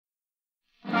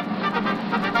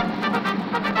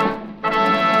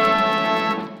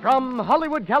From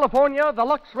Hollywood, California, the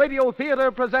Lux Radio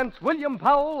Theater presents William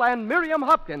Powell and Miriam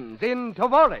Hopkins in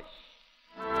Tovarich.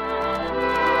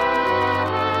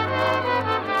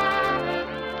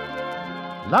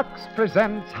 Lux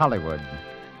presents Hollywood.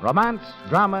 Romance,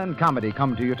 drama, and comedy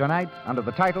come to you tonight under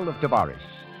the title of Tovarich,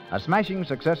 a smashing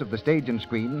success of the stage and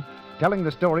screen, telling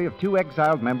the story of two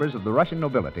exiled members of the Russian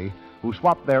nobility who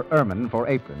swapped their ermine for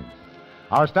aprons.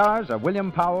 Our stars are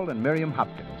William Powell and Miriam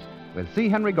Hopkins, with C.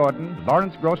 Henry Gordon,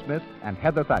 Lawrence Grossmith, and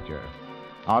Heather Thatcher.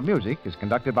 Our music is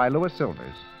conducted by Louis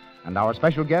Silvers, and our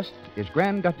special guest is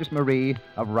Grand Duchess Marie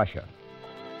of Russia.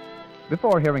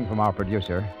 Before hearing from our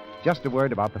producer, just a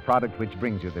word about the product which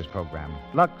brings you this program,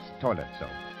 Lux Toilet Soap.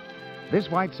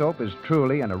 This white soap is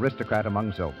truly an aristocrat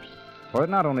among soaps, for it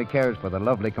not only cares for the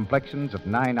lovely complexions of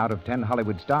 9 out of 10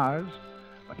 Hollywood stars,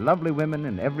 but lovely women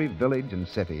in every village and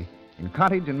city, in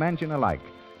cottage and mansion alike,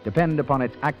 depend upon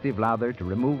its active lather to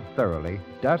remove thoroughly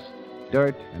dust,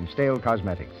 dirt, and stale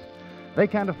cosmetics. They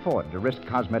can't afford to risk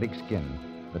cosmetic skin.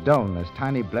 The dome has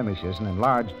tiny blemishes and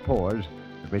enlarged pores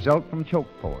that result from choke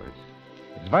pores.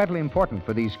 It's vitally important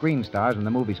for these screen stars in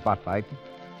the movie spotlight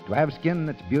to have skin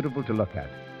that's beautiful to look at.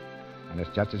 And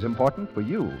it's just as important for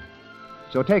you.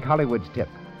 So take Hollywood's tip.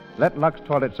 Let Lux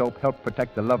Toilet Soap help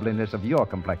protect the loveliness of your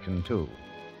complexion, too.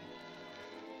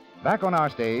 Back on our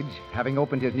stage, having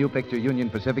opened his new picture, Union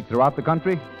Pacific, throughout the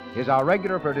country, is our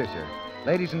regular producer.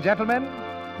 Ladies and gentlemen,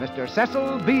 Mr.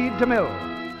 Cecil B. DeMille.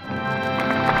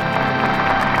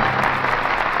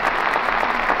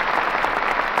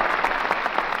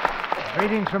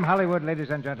 Greetings from Hollywood, ladies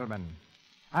and gentlemen.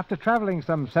 After traveling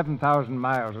some 7,000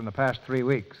 miles in the past 3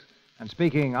 weeks and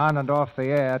speaking on and off the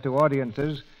air to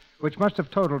audiences which must have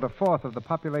totaled a fourth of the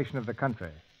population of the country,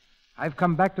 I've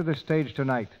come back to this stage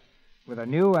tonight with a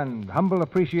new and humble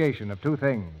appreciation of two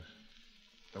things: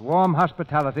 the warm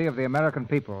hospitality of the American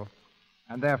people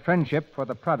and their friendship for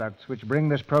the products which bring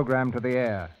this program to the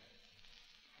air.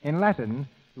 In Latin,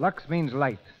 lux means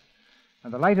light,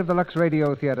 and the light of the Lux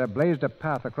Radio Theater blazed a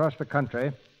path across the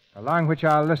country along which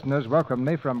our listeners welcomed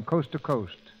me from coast to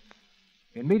coast.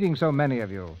 In meeting so many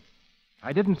of you,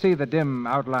 I didn't see the dim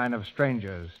outline of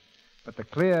strangers, but the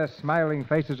clear, smiling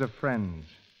faces of friends.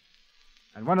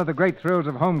 And one of the great thrills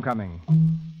of homecoming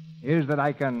is that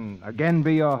I can again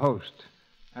be your host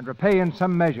and repay in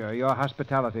some measure your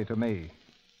hospitality to me.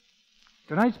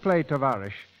 Tonight's play,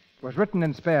 Tovarich, was written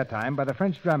in spare time by the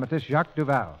French dramatist Jacques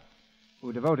Duval,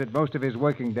 who devoted most of his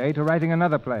working day to writing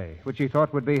another play, which he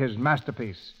thought would be his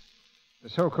masterpiece. The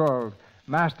so-called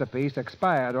masterpiece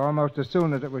expired almost as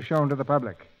soon as it was shown to the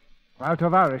public, while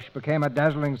Tovarich became a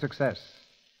dazzling success.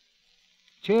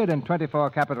 Cheered in 24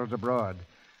 capitals abroad,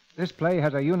 this play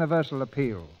has a universal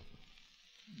appeal,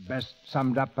 best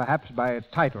summed up perhaps by its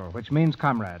title, which means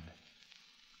comrade.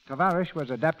 Tovarich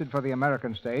was adapted for the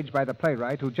American stage by the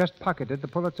playwright who just pocketed the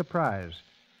Pulitzer Prize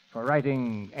for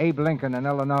writing Abe Lincoln in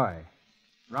Illinois,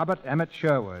 Robert Emmett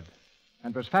Sherwood,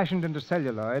 and was fashioned into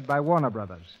celluloid by Warner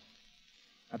Brothers.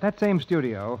 At that same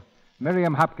studio,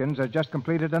 Miriam Hopkins has just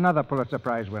completed another Pulitzer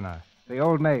Prize winner, The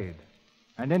Old Maid,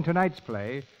 and in tonight's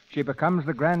play, she becomes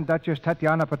the Grand Duchess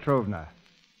Tatiana Petrovna.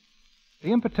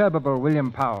 The imperturbable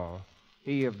William Powell,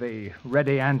 he of the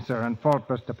ready answer and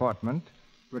faultless deportment,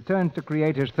 returns to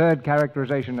create his third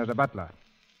characterization as a butler.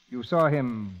 You saw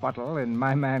him buttle in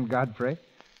My Man Godfrey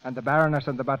and The Baroness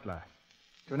and the Butler.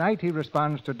 Tonight he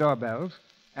responds to doorbells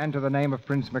and to the name of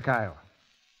Prince Mikhail.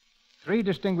 3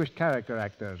 distinguished character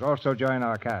actors also join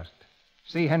our cast.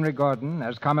 C. Henry Gordon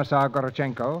as Commissar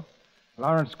Gorochenko,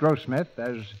 Lawrence Grossmith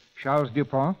as Charles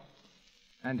Dupont,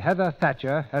 and Heather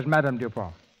Thatcher as Madame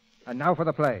Dupont. And now for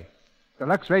the play. The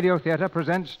Lux Radio Theater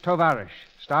presents Tovarich,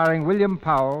 starring William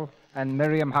Powell and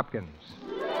Miriam Hopkins.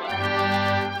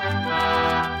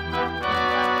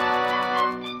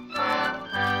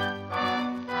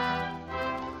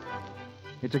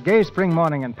 It's a gay spring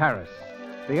morning in Paris.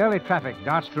 The early traffic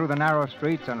darts through the narrow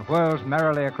streets and whirls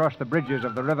merrily across the bridges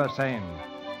of the River Seine.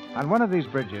 On one of these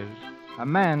bridges, a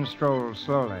man strolls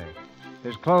slowly.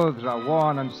 His clothes are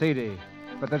worn and seedy,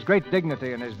 but there's great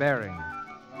dignity in his bearing,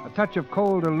 a touch of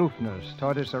cold aloofness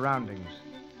toward his surroundings.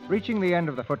 Reaching the end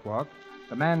of the footwalk,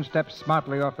 the man steps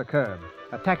smartly off the curb.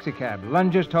 A taxicab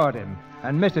lunges toward him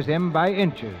and misses him by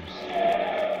inches.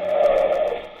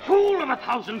 Fool of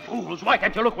 1,000 fools! Why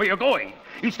can't you look where you're going?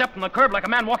 You step from the curb like a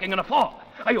man walking in a fog.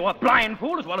 Are you a blind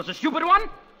fool as well as a stupid one?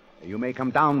 You may come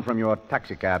down from your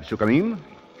taxicab, Sukarim.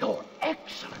 Your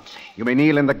Excellency. You may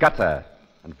kneel in the gutter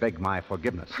and beg my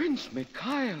forgiveness. Prince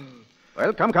Mikhail.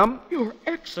 Well, come. Your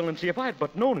Excellency, if I had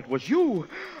but known it was you,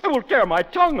 I will tear my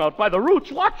tongue out by the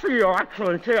roots. Watch me, Your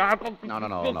Excellency.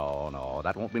 No.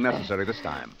 That won't be necessary this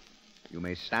time. You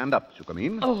may stand up,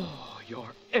 Sukamin. Oh, Your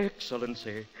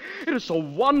Excellency. It is so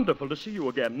wonderful to see you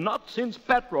again. Not since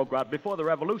Petrograd before the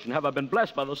revolution have I been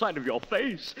blessed by the sight of your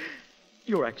face.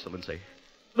 Your Excellency,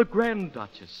 the Grand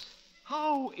Duchess.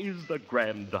 How is the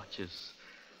Grand Duchess?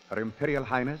 Her Imperial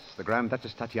Highness, the Grand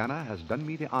Duchess Tatiana, has done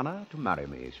me the honor to marry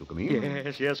me,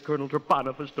 Sukamin. Yes, Colonel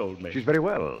Trepanov has told me. She's very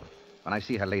well. When I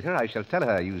see her later, I shall tell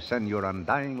her you send your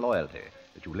undying loyalty,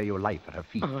 that you lay your life at her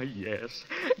feet. Ah, yes.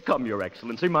 Come, Your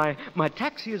Excellency. My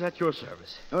taxi is at your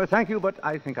service. Oh, thank you, but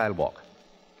I think I'll walk.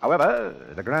 However,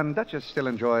 the Grand Duchess still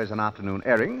enjoys an afternoon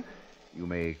airing. You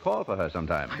may call for her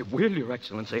sometime. I will, Your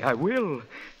Excellency. I will.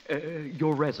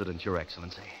 Your residence, Your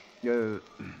Excellency.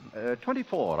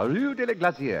 24, Rue de la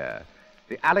Glacière.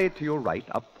 The alley to your right,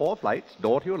 up 4 flights,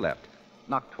 door to your left.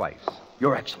 Knock twice.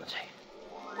 Your Excellency.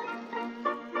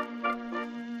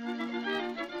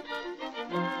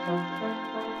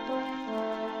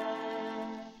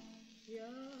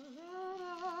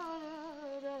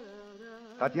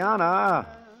 Tatiana!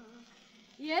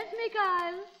 Yes,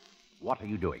 Mikhail? What are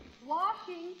you doing?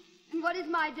 Washing. And what is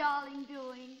my darling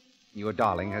doing? Your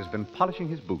darling has been polishing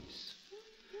his boots.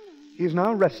 He is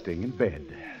now resting in bed.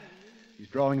 He's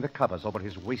drawing the covers over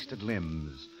his wasted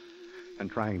limbs and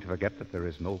trying to forget that there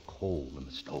is no coal in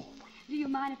the stove. Do you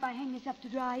mind if I hang this up to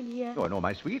dry in here? Oh, no,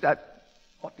 my sweet.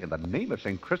 What in the name of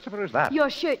St. Christopher is that? Your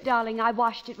shirt, darling. I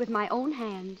washed it with my own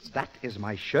hands. That is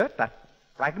my shirt? That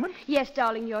fragment? Yes,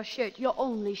 darling, your shirt. Your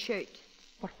only shirt.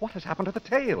 But what has happened to the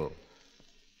tail?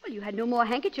 Well, you had no more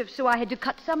handkerchiefs, so I had to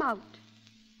cut some out.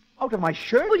 Out of my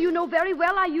shirt? Well, you know very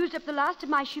well I used up the last of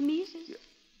my chemises.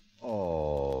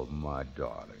 Oh, my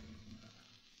darling.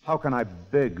 How can I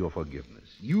beg your forgiveness?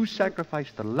 You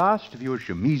sacrificed the last of your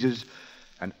chemises,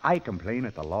 and I complain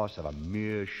at the loss of a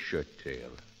mere shirt tail.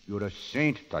 You're a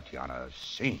saint, Tatiana, a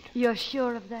saint. You're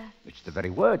sure of that? It's the very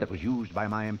word that was used by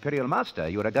my imperial master,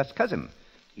 your august cousin.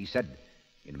 He said,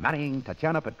 in marrying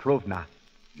Tatiana Petrovna,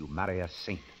 you marry a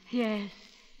saint. Yes,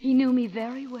 he knew me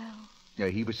very well.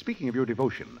 He was speaking of your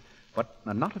devotion, but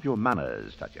not of your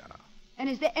manners, Tatiana. And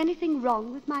is there anything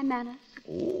wrong with my manners?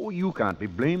 Oh, you can't be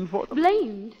blamed for them.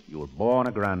 Blamed? You were born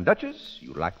a Grand Duchess.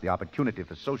 You lacked the opportunity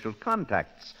for social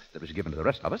contacts that was given to the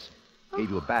rest of us. Gave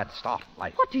you a bad start in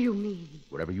life. What do you mean?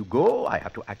 Wherever you go, I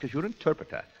have to act as your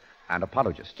interpreter and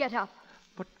apologist. Get up.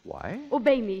 But why?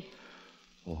 Obey me.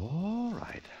 All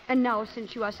right. And now,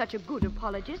 since you are such a good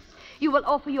apologist, you will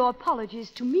offer your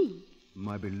apologies to me.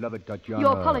 My beloved Tatiana.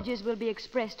 Your apologies will be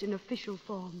expressed in official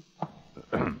form.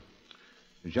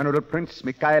 General Prince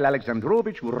Mikhail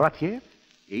Alexandrovich Muratyev,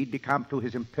 aide-de-camp to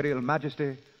His Imperial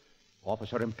Majesty,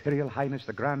 offers Her Imperial Highness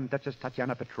the Grand Duchess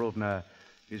Tatiana Petrovna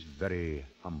his very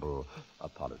humble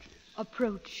apologies.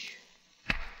 Approach.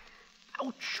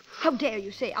 Ouch! How dare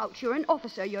you say ouch? You're an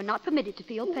officer. You're not permitted to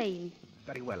feel pain.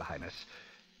 Very well, Highness.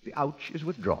 The ouch is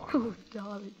withdrawn. Oh,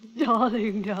 darling,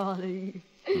 darling, darling.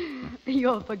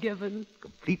 You're forgiven.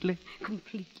 Completely?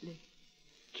 Completely.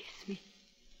 Kiss me.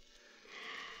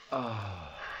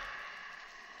 Ah,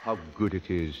 how good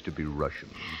it is to be Russian.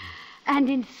 And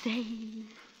insane.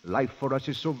 Life for us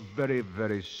is so very,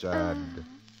 very sad.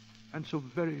 And so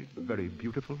very, very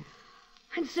beautiful.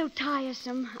 And so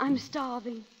tiresome. I'm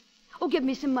starving. Oh, give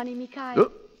me some money,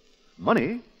 Mikhail.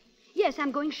 Money? Yes,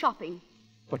 I'm going shopping.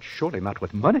 But surely not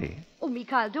with money. Oh,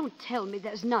 Mikhail, don't tell me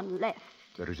there's none left.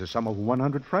 There is a sum of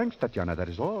 100 francs, Tatiana, that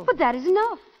is all. But that is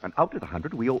enough. And out of the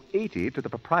 100, we owe 80 to the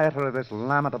proprietor of this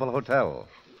lamentable hotel.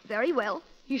 Very well.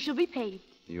 You shall be paid.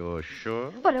 You're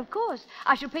sure? But of course.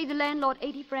 I shall pay the landlord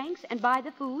 80 francs and buy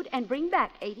the food and bring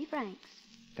back 80 francs.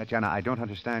 Tatiana, I don't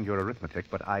understand your arithmetic,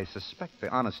 but I suspect the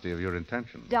honesty of your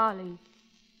intentions. Darling,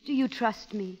 do you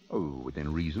trust me? Oh,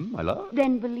 within reason, my love.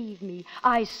 Then believe me.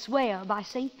 I swear by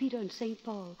St. Peter and St.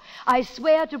 Paul. I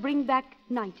swear to bring back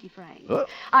 90 francs.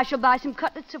 I shall buy some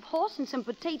cutlets of horse and some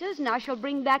potatoes, and I shall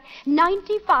bring back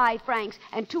 95 francs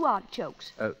and 2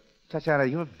 artichokes. Tatiana,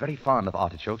 you're very fond of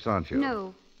artichokes, aren't you?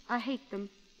 No, I hate them.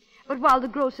 But while the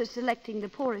grocer's selecting the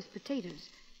poorest potatoes,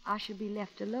 I shall be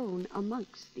left alone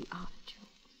amongst the artichokes.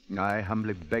 I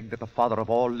humbly beg that the Father of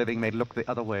all living may look the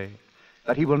other way,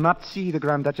 that he will not see the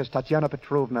Grand Duchess Tatiana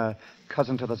Petrovna,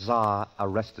 cousin to the Tsar,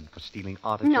 arrested for stealing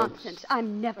artichokes. Nonsense.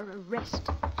 I'm never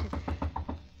arrested.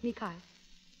 Mikhail,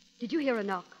 did you hear a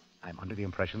knock? I'm under the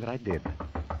impression that I did.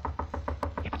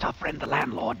 If it's our friend, the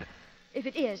landlord. If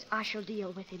it is, I shall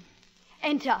deal with him.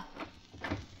 Enter.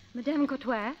 Madame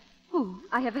Courtois? Who?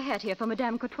 I have a hat here for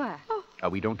Madame Courtois. Oh.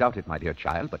 We don't doubt it, my dear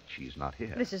child, but she's not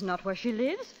here. This is not where she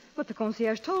lives, but the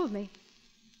concierge told me.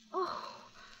 Oh,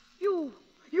 you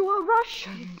are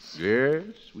Russians. Yes,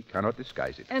 we cannot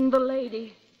disguise it. And the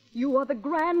lady, you are the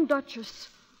Grand Duchess.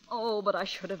 Oh, but I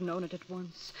should have known it at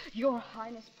once. Your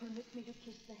Highness, permit me to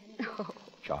kiss the hand. Oh,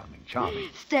 Charming, charming.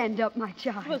 stand up, my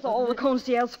child. It was all the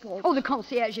concierge's fault. Oh, the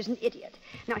concierge is an idiot.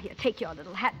 Now, here, take your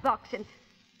little hat box and...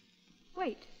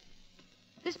 Wait.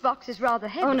 This box is rather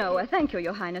heavy. Oh, no, thank you,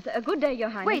 Your Highness. Good day, Your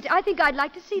Highness. Wait, I think I'd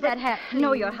like to see that hat, please.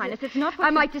 No, Your Highness, it's not what I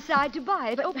you- might decide to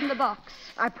buy it. Open the box.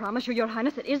 I promise you, Your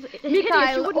Highness, it is...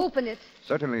 Mikhail, open it.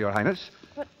 Certainly, Your Highness.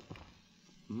 But-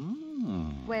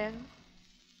 Well,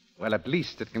 Well, at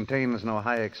least it contains no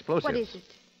high explosives. what is it?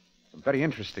 Some very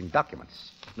interesting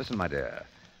documents. Listen, my dear.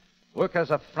 Workers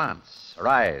of France,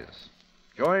 arise.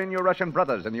 Join your Russian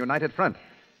brothers in the United Front.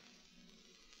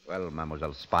 Well,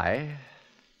 Mademoiselle Spy,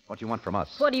 what do you want from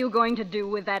us? What are you going to do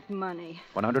with that money?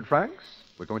 100 francs?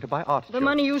 We're going to buy artichokes. The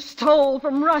money you stole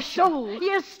from Russia.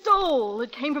 Yes, stole.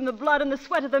 It came from the blood and the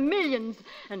sweat of the millions.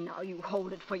 And now you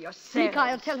hold it for yourself.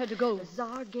 Mikhail, tell her to go. The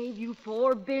Tsar gave you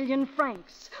 4 billion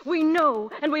francs. We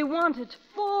know, and we want it.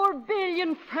 4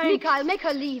 billion francs. Mikhail, make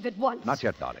her leave at once. Not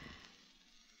yet, darling.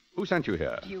 Who sent you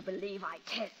here? Do you believe I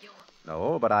tell you?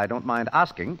 No, but I don't mind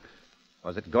asking.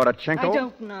 Was it Gorachenko? I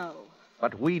don't know.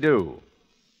 But we do.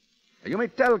 You may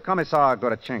tell Commissar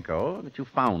Gorachenko that you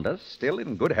found us, still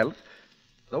in good health,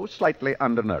 though slightly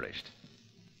undernourished.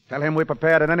 Tell him we're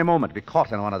prepared at any moment to be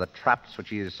caught in one of the traps which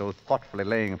he is so thoughtfully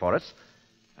laying for us.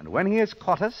 And when he has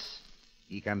caught us,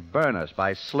 he can burn us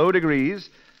by slow degrees,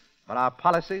 but our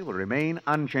policy will remain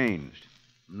unchanged.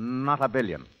 Not a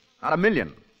billion, not a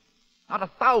million, not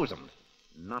 1,000,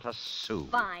 not a sou.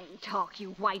 Fine talk,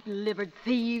 you white-livered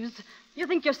thieves. You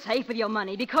think you're safe with your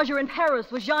money because you're in Paris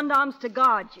with gendarmes to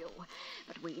guard you.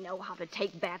 But we know how to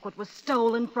take back what was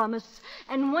stolen from us.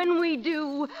 And when we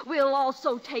do, we'll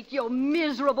also take your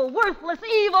miserable, worthless,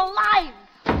 evil life.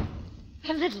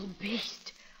 The little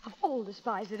beast. Of all the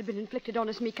spies that have been inflicted on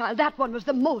us, Mikhail, that one was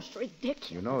the most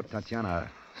ridiculous. You know, Tatiana,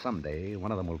 someday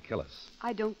one of them will kill us.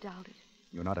 I don't doubt it.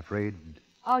 You're not afraid?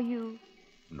 Are you?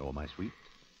 No, my sweet.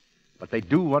 But they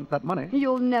do want that money.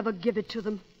 You'll never give it to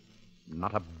them.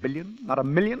 Not a billion, not a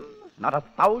million, not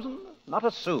 1,000, not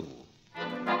a sou.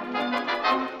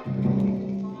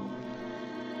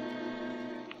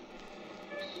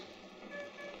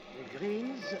 The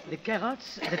greens, the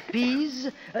carrots, the peas.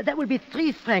 That will be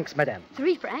 3 francs, madame.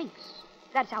 3 francs?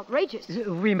 That's outrageous.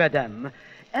 Oui, madame.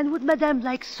 And would madame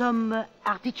like some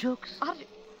artichokes?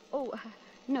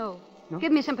 No.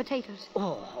 Give me some potatoes.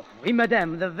 Oh, oui,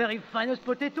 madame. The very finest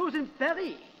potatoes in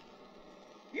Paris.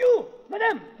 You,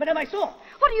 madame, I saw.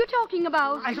 What are you talking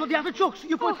about? I saw the artichokes.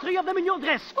 You put 3 of them in your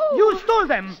dress. Oh. You stole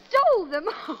them. Stole them?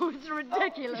 Oh, it's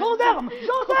ridiculous. Gendarme!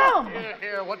 Gendarme!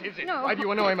 Here, what is it? No. Why do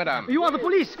you annoy Madame? You are the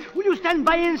police. Will you stand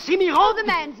by and see me Oh, robbed? the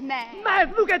man's mad.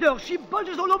 Mad, look at her. She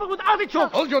bulges all over with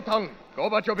artichokes. Hold your tongue. Go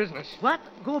about your business. What?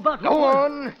 Go back. Go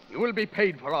on. You will be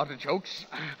paid for artichokes.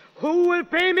 Who will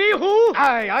pay me? Who?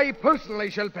 I personally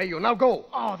shall pay you. Now go.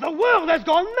 Oh, the world has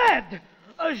gone mad.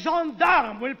 A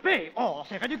gendarme will pay. Oh,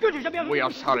 c'est ridicule. J'ai jamais vu. We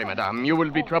are sorry, Madame. You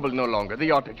will be troubled no longer. The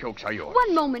artichokes are yours.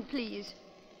 One moment, please.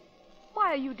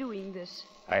 Why are you doing this?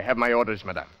 I have my orders,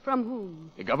 Madame. From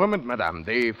whom? The government, Madame.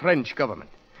 The French government.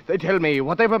 They tell me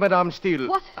whatever Madame steal...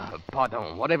 What?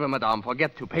 Pardon. Whatever Madame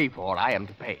forget to pay for, I am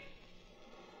to pay.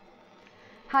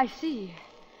 I see.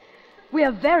 We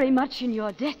are very much in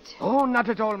your debt. Oh, not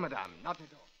at all, Madame. Not at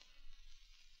all.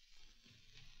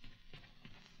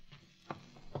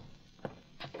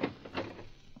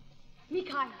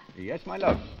 Mikhail. Yes, my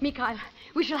love. Mikhail,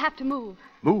 we shall have to move.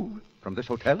 Move from this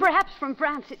hotel? Perhaps from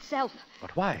France itself.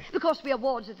 But why? Because we are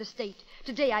wards of the state.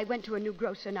 Today I went to a new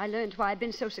grocer and I learned why I've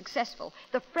been so successful.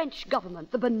 The French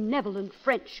government, the benevolent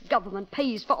French government,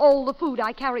 pays for all the food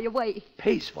I carry away.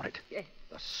 Pays for it? Yes.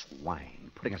 The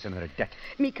swine, putting us in their debt.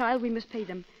 Mikhail, we must pay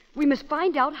them. We must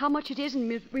find out how much it is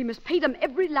and we must pay them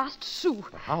every last sou.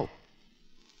 But how?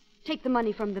 Take the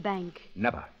money from the bank.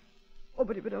 Never. Oh,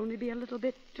 but it would only be a little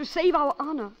bit. To save our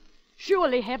honor.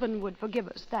 Surely heaven would forgive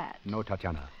us that. No,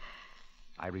 Tatiana.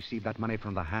 I received that money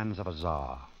from the hands of a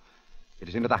czar. It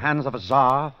is into the hands of a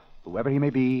czar, whoever he may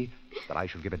be, that I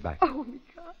shall give it back. Oh,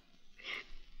 Mikhail.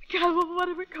 Mikhail, well, what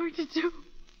are we going to do?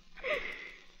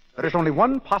 There is only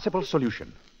one possible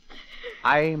solution.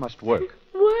 I must work.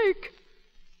 Work?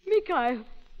 Mikhail,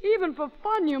 even for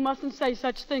fun you mustn't say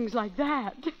such things like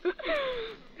that.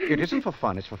 It isn't for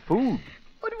fun, it's for food.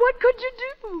 But what could you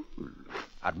do?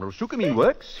 Admiral Sukhumi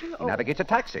works. He navigates a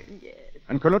taxi. Yes.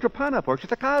 And Colonel Trepanov works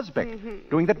at the Kazbek,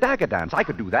 doing the dagger dance. I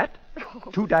could do that.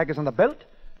 2 daggers on the belt,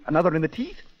 another in the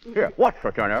teeth. Here, watch,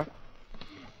 Tatiana.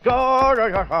 Ja, ja,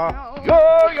 ja, ja.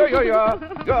 Ja, ja, ja, ja.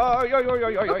 Ja, ja, ja, ja,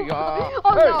 ja, ja, ja.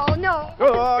 Oh, no, no.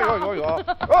 Ja, ja, ja, ja.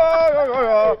 Ja, ja, ja,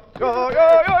 ja. Ja, ja,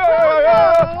 ja, ja, ja.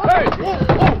 Hey! Oh,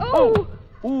 oh,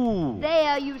 oh. Ooh.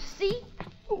 There, you see?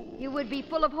 You would be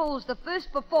full of holes the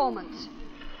first performance.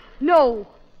 No,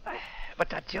 But,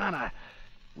 Tatiana,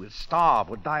 we'll starve.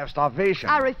 We'll die of starvation.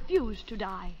 I refuse to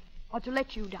die, or to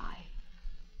let you die.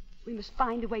 We must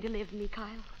find a way to live, Mikhail.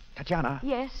 Tatiana,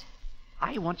 Yes?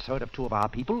 I once heard of two of our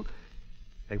people.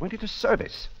 They went into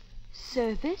service.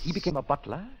 Service? He became a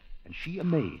butler, and she a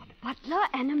maid. Butler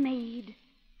and a maid.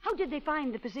 How did they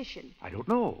find the position? I don't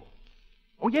know.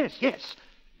 Oh, yes.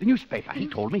 The newspaper. He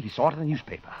told me he saw it in the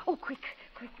newspaper. Oh, quick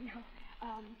now.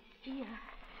 Here,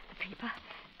 the paper.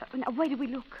 Now, where do we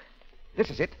look? This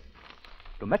is it.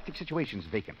 Domestic situations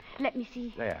vacant. Let me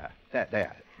see. There.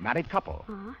 Married couple.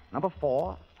 Uh-huh. Number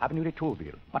 4, Avenue de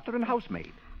Tourville. Butler and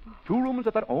housemaid. 2 rooms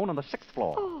of their own on the 6th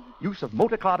floor. Oh. Use of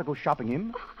motor car to go shopping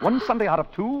in. 1 Sunday out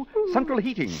of 2, central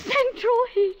heating. Central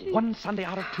heating. 1 Sunday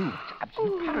out of 2. It's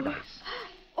absolute paradise.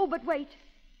 Oh, but wait.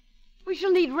 We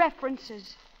shall need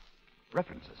references.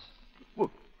 References.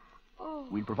 Well, Oh.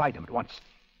 we'll provide them at once.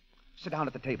 Sit down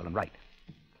at the table and write.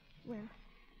 Well,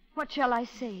 what shall I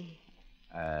say?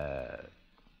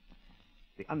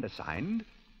 The undersigned,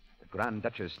 the Grand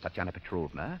Duchess Tatiana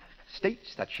Petrovna,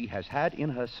 states that she has had in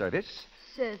her service...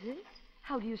 Service?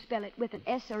 How do you spell it? With an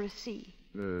S or a C?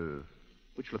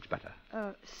 Which looks better?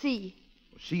 C.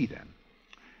 C, then.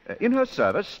 In her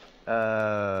service,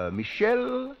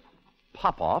 Michel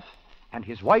Popov and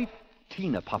his wife,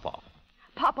 Tina Popov.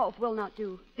 Popov will not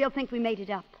do. They'll think we made it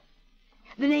up.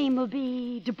 The name will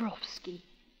be Dubrovsky.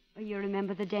 Oh, you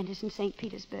remember the dentist in St.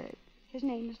 Petersburg. His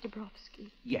name is Dubrovsky.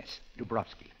 Yes,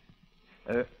 Dubrovsky.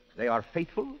 They are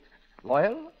faithful,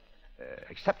 loyal,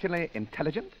 exceptionally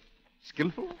intelligent,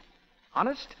 skillful,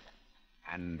 honest,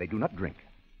 and they do not drink.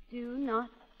 Do not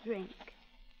drink.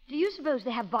 Do you suppose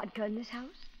they have vodka in this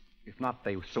house? If not,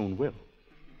 they soon will.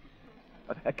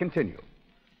 Continue.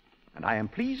 And I am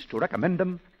pleased to recommend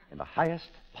them in the highest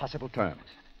possible terms.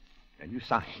 And you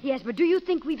sign. Yes, but do you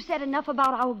think we've said enough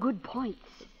about our good points?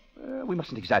 We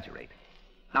mustn't exaggerate.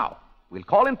 Now, we'll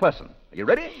call in person. Are you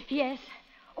ready? Yes.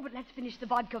 Oh, but let's finish the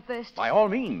vodka first. By all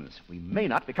means. We may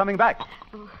not be coming back.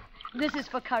 Oh, this is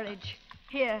for courage.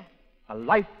 Here. A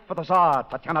life for the Tsar,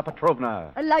 Tatiana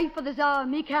Petrovna. A life for the Tsar,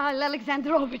 Mikhail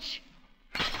Alexandrovich.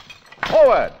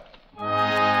 Forward!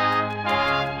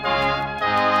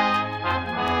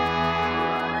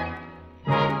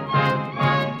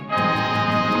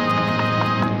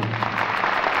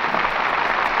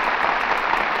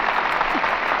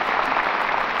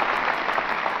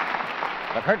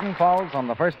 The curtain falls on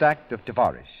the first act of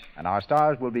Tovarich, and our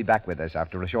stars will be back with us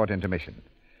after a short intermission.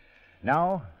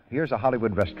 Now, here's a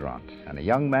Hollywood restaurant, and a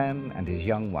young man and his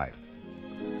young wife.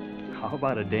 How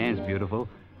about a dance, beautiful?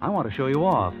 I want to show you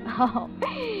off. Oh,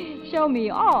 show me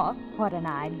off? What an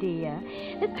idea.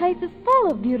 This place is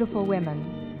full of beautiful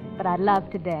women, but I'd love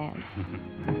to dance.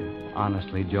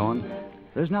 Honestly, Joan,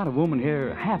 there's not a woman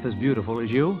here half as beautiful as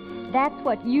you. That's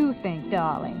what you think,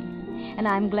 darling. And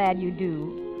I'm glad you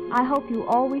do. I hope you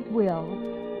always will.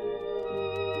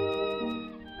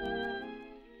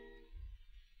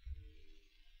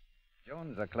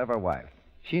 Joan's a clever wife.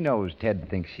 She knows Ted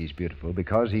thinks she's beautiful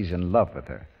because he's in love with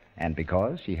her, and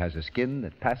because she has a skin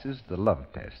that passes the love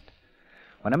test.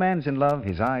 When a man's in love,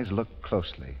 his eyes look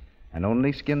closely, and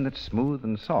only skin that's smooth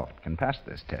and soft can pass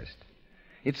this test.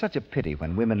 It's such a pity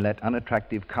when women let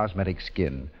unattractive cosmetic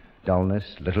skin,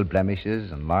 dullness, little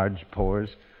blemishes, and large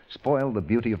pores spoil the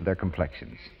beauty of their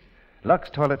complexions. Lux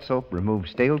toilet soap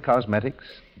removes stale cosmetics,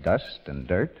 dust, and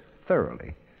dirt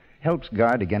thoroughly, helps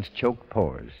guard against choked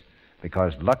pores,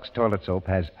 because Lux toilet soap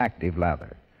has active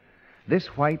lather. This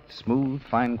white, smooth,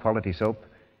 fine-quality soap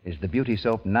is the beauty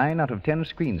soap 9 out of 10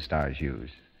 screen stars use.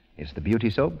 It's the beauty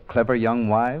soap clever young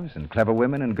wives and clever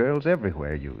women and girls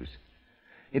everywhere use.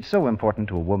 It's so important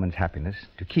to a woman's happiness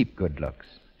to keep good looks,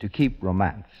 to keep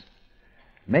romance.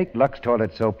 Make Lux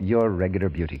toilet soap your regular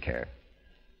beauty care.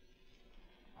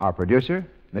 Our producer,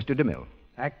 Mr. DeMille.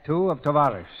 Act 2 of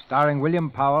Tovarich, starring William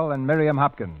Powell and Miriam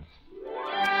Hopkins.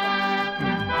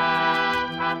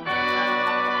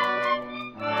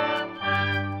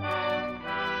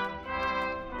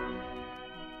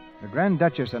 The Grand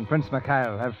Duchess and Prince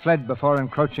Mikhail have fled before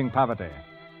encroaching poverty.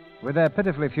 With their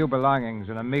pitifully few belongings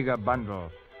in a meager bundle,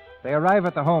 they arrive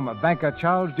at the home of banker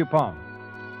Charles Dupont.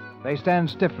 They stand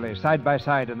stiffly, side by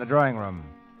side, in the drawing room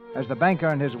as the banker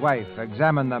and his wife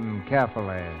examine them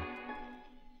carefully.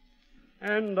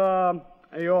 And,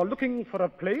 you're looking for a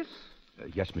place?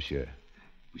 Yes, monsieur.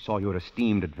 We saw your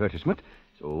esteemed advertisement,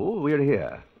 so we're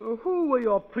here. Who were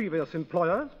your previous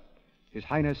employers? His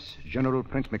Highness General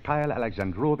Prince Mikhail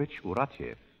Alexandrovich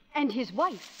Uratyev. And his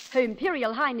wife, Her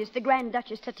Imperial Highness the Grand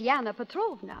Duchess Tatiana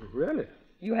Petrovna. Really?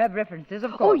 You have references,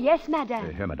 of Oh, course. yes,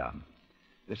 madame. Here, madame.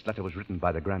 This letter was written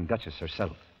by the Grand Duchess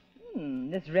herself.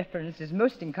 This reference is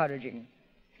most encouraging.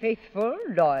 Faithful,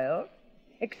 loyal,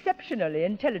 exceptionally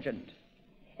intelligent.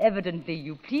 Evidently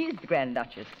you pleased the Grand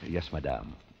Duchess. Yes,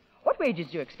 madame. What wages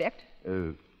do you expect?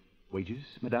 Wages,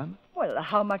 madame? Well,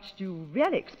 how much do you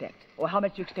really expect? Or how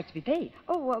much do you expect to be paid?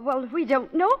 Oh, well, we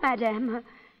don't know, madame.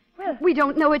 Well, we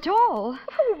don't know at all.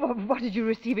 What did you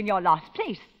receive in your last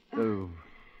place? Let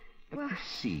me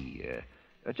see.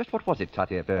 Just what was it,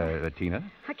 Tina?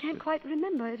 I can't quite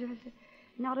remember. It was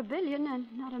not a billion and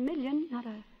not a million, not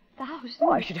 1,000.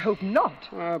 Oh, I should hope not.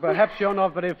 Perhaps you're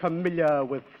not very familiar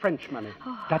with French money.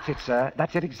 That's it, sir.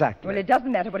 That's it exactly. Well, it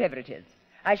doesn't matter whatever it is.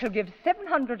 I shall give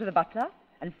 700 to the butler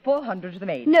and 400 to the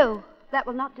maid. No, that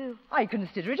will not do. I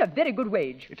consider it a very good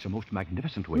wage. It's a most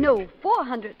magnificent wage. No,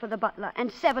 400 for the butler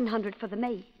and 700 for the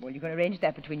maid. Well, you can arrange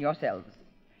that between yourselves.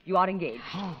 You are engaged.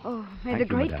 Oh, may Thank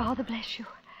the you, great madame. Father bless you.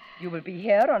 You will be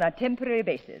here on a temporary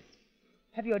basis.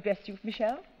 Have you addressed you,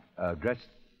 Michel? Dressed?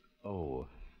 Oh,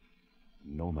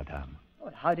 no, madame.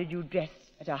 Well, how did you dress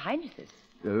at Her Highness's?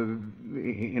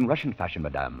 In Russian fashion,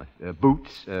 madame.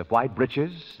 Boots, white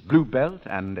breeches, blue belt,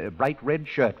 and a bright red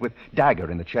shirt with dagger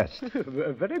in the chest.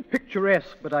 Very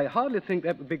picturesque, but I hardly think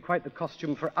that would be quite the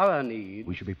costume for our needs.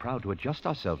 We should be proud to adjust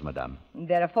ourselves, madame.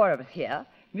 There are 4 of us here.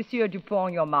 Monsieur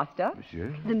Dupont, your master.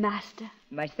 Monsieur? The master.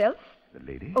 Myself.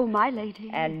 The lady? Oh, my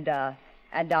lady. And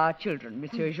our children,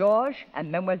 Monsieur Georges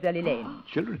and Mademoiselle Elaine.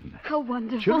 Children? How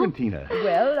wonderful. Children, Tina.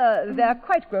 Well, they're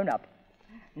quite grown up.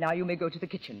 Now you may go to the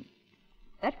kitchen.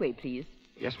 That way, please.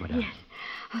 Yes, madame. Yes.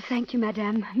 Oh, thank you,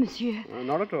 madame, monsieur.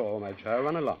 Not at all, my child.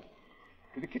 Run along.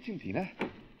 To the kitchen, Tina.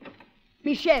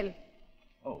 Michel.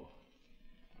 Oh,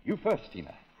 you first,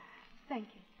 Tina. Thank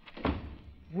you.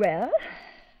 Well,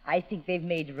 I think they've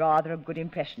made rather a good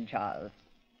impression, Charles.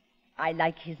 I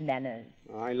like his manners.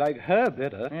 I like her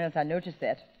better. Yes, I noticed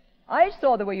that. I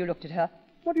saw the way you looked at her.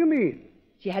 What do you mean?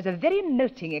 She has a very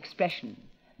melting expression.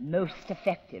 Most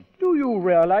effective. Do you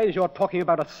realize you're talking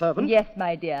about a servant? Yes,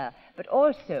 my dear, but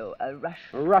also a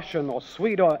Russian. Russian or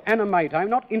Swede or Annamite. I'm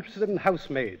not interested in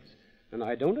housemaids. And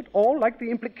I don't at all like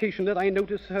the implication that I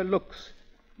notice her looks,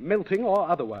 melting or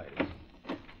otherwise.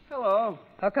 Hello.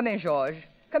 Oh, come in, Georges.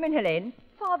 Come in, Helene.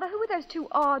 Father, who were those 2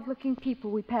 odd-looking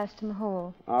people we passed in the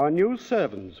hall? Our new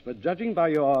servants, but judging by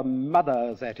your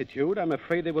mother's attitude, I'm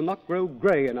afraid they will not grow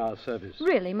grey in our service.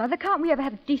 Really, Mother, can't we ever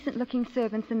have decent-looking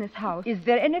servants in this house? Is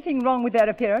there anything wrong with their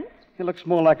appearance? He looks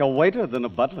more like a waiter than a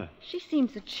butler. She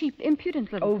seems a cheap,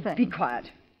 impudent little thing. Oh, be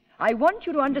quiet. I want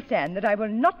you to understand that I will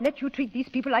not let you treat these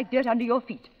people like dirt under your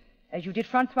feet, as you did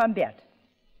Francois and Berthe.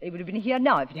 They would have been here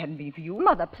now if it hadn't been for you.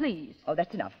 Mother, please. Oh,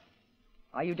 that's enough.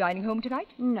 Are you dining home tonight?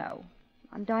 No.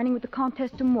 I'm dining with the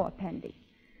Comtesse de Morpendy.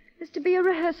 There's to be a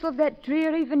rehearsal of that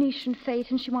dreary Venetian fete,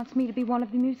 and she wants me to be one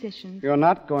of the musicians. You're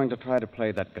not going to try to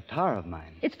play that guitar of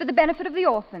mine. It's for the benefit of the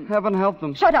orphans. Heaven help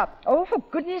them. Shut up. Oh, for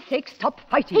goodness sake, stop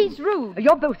fighting. He's rude.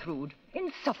 You're both rude.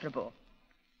 Insufferable.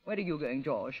 Where are you going,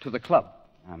 George? To the club.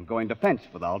 I'm going to fence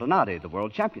with Aldonati, the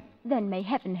world champion. Then may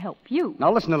heaven help you.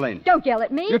 Now listen, Elaine. Don't yell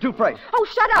at me. You're too afraid. Oh,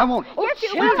 shut up. I won't. Yes,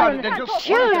 you children. will. Then just-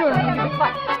 Children.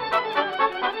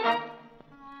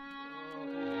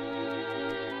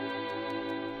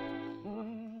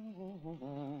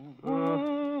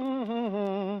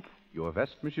 Your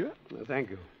vest, monsieur?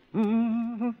 Thank you.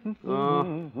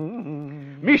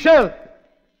 Michel!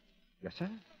 Yes, sir?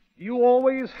 You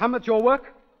always hum at your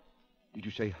work? Did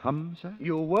you say hum, sir?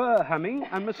 You were humming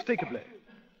unmistakably.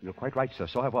 You're quite right, sir.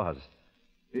 So I was.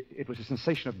 It was a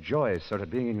sensation of joy, sir, at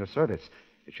being in your service.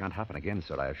 It shan't happen again,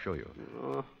 sir, I assure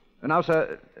you. Now,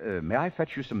 sir, may I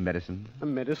fetch you some medicine?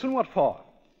 Medicine? What for?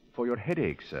 For your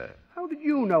headache, sir. How did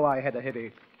you know I had a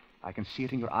headache? I can see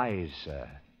it in your eyes, sir.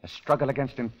 A struggle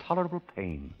against intolerable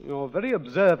pain. You're very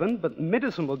observant, but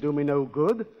medicine will do me no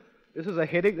good. This is a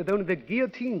headache that only the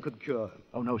guillotine could cure.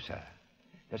 Oh, no, sir.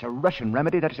 There's a Russian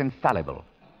remedy that is infallible.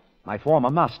 My former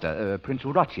master, Prince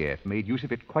Uratiev, made use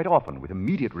of it quite often with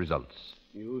immediate results.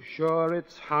 You sure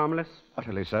it's harmless?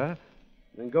 Utterly, sir.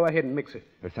 Then go ahead and mix it.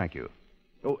 Thank you.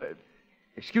 Oh,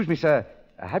 excuse me, sir.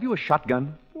 Have you a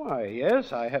shotgun? Why,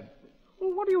 yes, I have.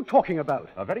 Well, what are you talking about?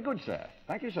 Very good, sir.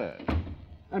 Thank you, sir.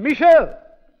 Michel,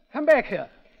 come back here.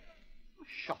 A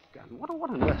shotgun? What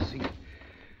on earth? See?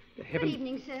 Good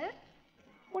evening, sir.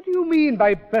 What do you mean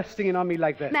by bursting in on me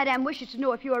like that? Madame wishes to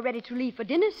know if you are ready to leave for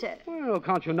dinner, sir. Well,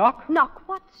 can't you knock? Knock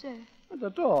what, sir? At the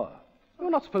door. You're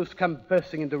not supposed to come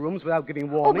bursting into rooms without giving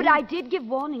Oh, warning. but I did give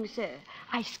warning, sir.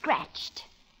 I scratched.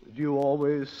 Do you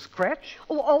always scratch?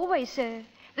 Oh, always, sir.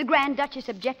 The Grand Duchess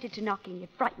objected to knocking. It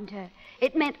frightened her.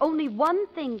 It meant only one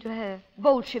thing to her,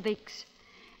 Bolsheviks.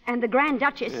 And the Grand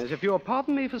Duchess... Yes, if you'll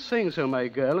pardon me for saying so, my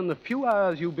girl, in the few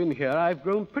hours you've been here, I've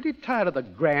grown pretty tired of the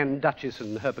Grand Duchess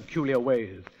and her peculiar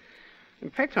ways. In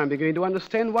fact, I'm beginning to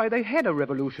understand why they had a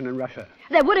revolution in Russia.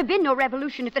 There would have been no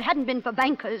revolution if it hadn't been for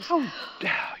bankers. How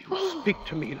dare you speak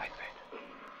to me like that?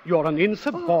 You're an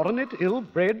insubordinate,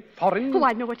 ill-bred, foreign... Oh,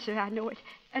 I know it, sir, I know it.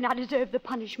 And I deserve the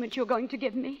punishment you're going to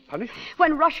give me. Punishment?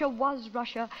 When Russia was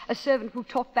Russia, a servant who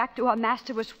talked back to her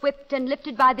master was whipped and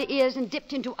lifted by the ears and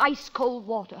dipped into ice-cold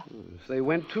water. Yes, they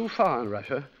went too far in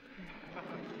Russia.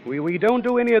 We don't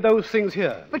do any of those things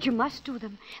here. But you must do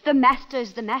them. The master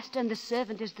is the master and the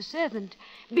servant is the servant.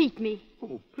 Beat me.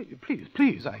 Oh,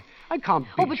 please. I can't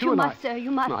beat you. Oh, but you must, sir, you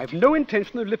must. No, I've no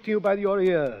intention of lifting you by your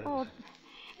ears. Oh,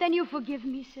 then you forgive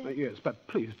me, sir. Yes, but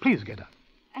please get up.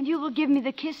 And you will give me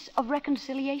the kiss of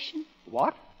reconciliation?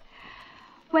 What?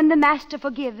 When the master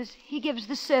forgives, he gives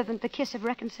the servant the kiss of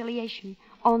reconciliation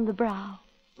on the brow.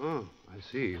 Oh, I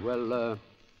see. Well,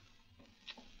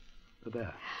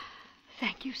 there.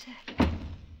 Thank you, sir.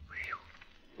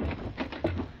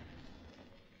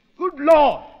 Good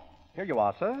Lord! Here you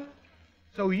are, sir.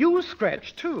 So you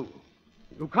scratched, too.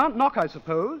 You can't knock, I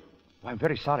suppose. Oh, I'm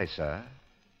very sorry, sir.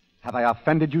 Have I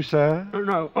offended you, sir?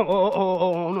 No.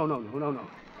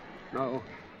 No.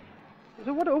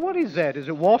 So what is that? Is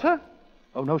it water?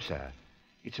 Oh, no, sir.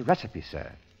 It's a recipe,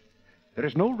 sir. There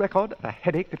is no record of a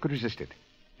headache that could resist it.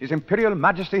 His Imperial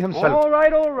Majesty himself... All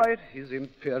right. His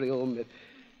Imperial...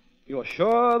 You're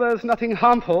sure there's nothing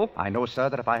harmful? I know, sir,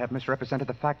 that if I have misrepresented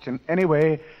the facts in any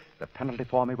way, the penalty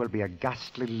for me will be a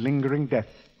ghastly, lingering death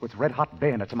with red-hot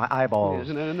bayonets in my eyeballs.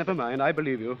 Yes, no, never mind. I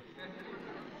believe you.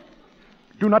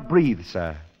 Do not breathe,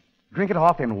 sir. Drink it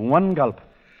off in one gulp.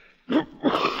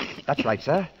 That's right,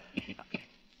 sir.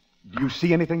 Do you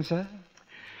see anything, sir?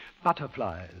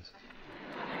 Butterflies.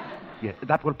 Yes,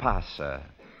 that will pass, sir.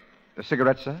 A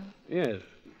cigarette, sir? Yes.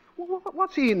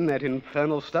 What's in that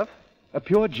infernal stuff? A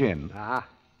pure gin.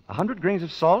 100 grains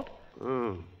of salt.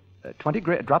 20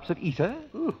 drops of ether.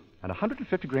 And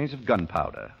 150 grains of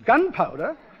gunpowder.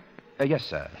 Gunpowder? Yes,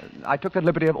 sir. I took the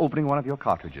liberty of opening one of your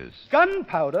cartridges.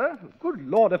 Gunpowder? Good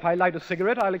Lord, if I light a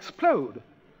cigarette, I'll explode.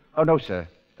 Oh, no, sir.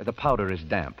 The powder is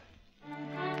damp.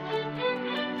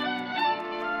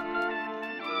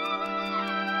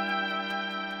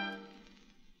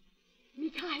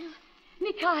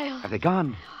 Mikhail. Have they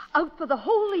gone? Out for the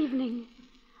whole evening.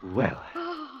 Well,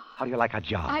 how do you like our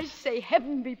job? I say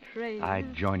heaven be praised. I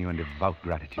join you in devout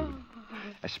gratitude.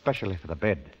 Especially for the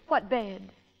bed. What bed?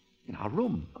 In our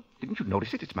room. Didn't you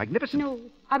notice it? It's magnificent. No,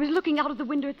 I was looking out of the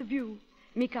window at the view.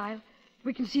 Mikhail,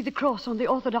 we can see the cross on the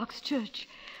Orthodox Church.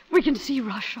 We can see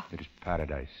Russia. It is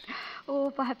paradise. Oh,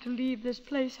 if I have to leave this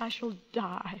place, I shall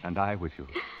die. And I with you.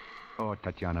 Oh,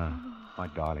 Tatiana, my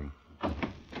darling.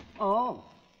 Oh,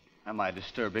 am I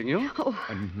disturbing you? Oh,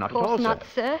 not of course at all, not,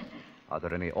 sir. Are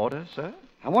there any orders, sir?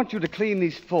 I want you to clean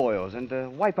these foils and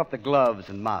wipe up the gloves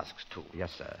and masks, too.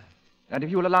 Yes, sir. And if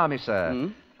you will allow me,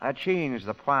 sir, I changed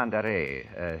the point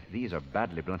d'arrêt. These are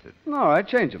badly blunted. All right,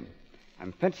 change them.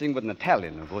 I'm fencing with an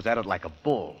Italian who goes at it like a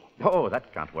bull. Oh,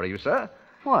 that can't worry you, sir.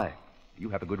 Why? You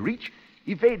have a good reach.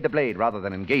 Evade the blade rather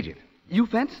than engage it. You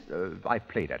fence? I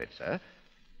played at it, sir.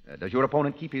 Does your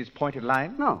opponent keep his pointed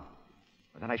line? No.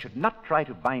 Then I should not try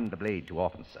to bind the blade too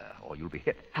often, sir, or you'll be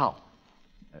hit. How?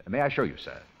 May I show you,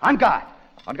 sir? On guard.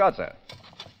 On guard, sir.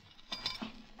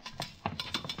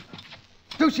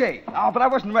 Touche. Oh, but I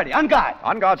wasn't ready. On guard.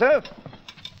 On guard, sir.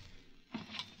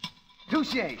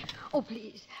 Touche. Oh,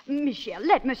 please, Michel,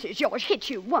 let Monsieur Georges hit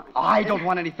you once. I don't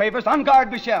want any favors. On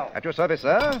guard, Michel. At your service,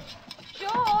 sir.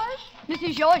 Georges! Monsieur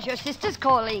Georges, your sister's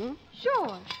calling.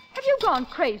 Georges, have you gone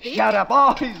crazy? Shut up.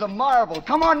 Oh, he's a marvel.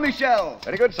 Come on, Michel.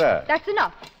 Very good, sir. That's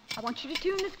enough. I want you to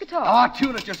tune this guitar. Oh,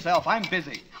 tune it yourself. I'm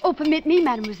busy. Oh, permit me,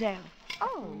 mademoiselle.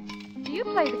 Oh, do you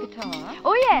play the guitar?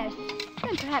 Oh, yes.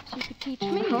 Then perhaps you could teach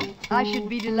me. I should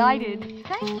be delighted.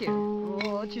 Thank you.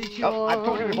 Oh, to Oh, I've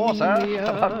told you before, sir,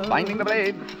 about binding the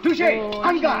blade. Touche.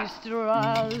 On guard. Is that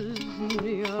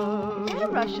a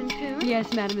Russian tune?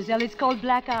 Yes, mademoiselle. It's called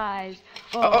Black Eyes.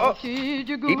 Keep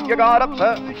your guard up,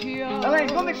 sir. Elaine,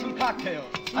 go make some cocktails.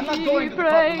 I'm not going to the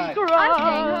pub tonight.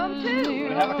 I'm staying home, too.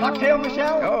 You have a cocktail,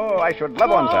 Michel? Oh, I should love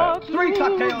one, sir. 3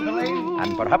 cocktails, Elaine.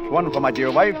 And perhaps one for my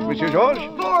dear wife, Monsieur Georges.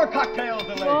 4 cocktails,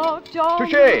 Elaine.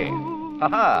 Touché.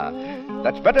 Ha-ha.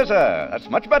 That's better, sir. That's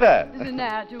much better.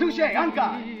 Touche, on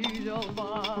guard.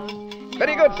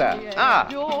 Very good, sir.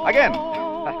 Again.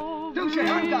 Touche,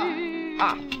 on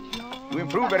guard. You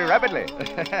improve very rapidly.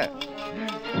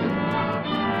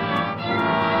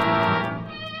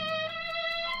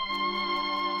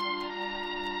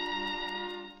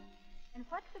 And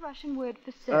what's the Russian word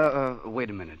for sir? Wait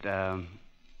a minute.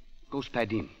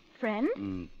 Gospodin.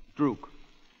 Friend? Druk.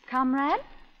 Comrade?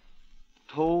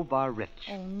 Tovarich.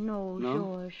 Oh, no, No?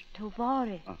 Georges.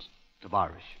 Tovarich.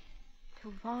 Tovarich.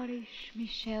 Tovarich,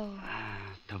 Michel.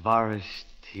 Tovarich,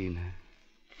 Tina.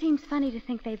 Seems funny to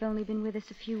think they've only been with us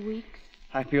a few weeks.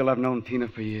 I feel I've known Tina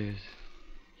for years.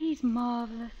 He's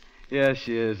marvelous. Yes,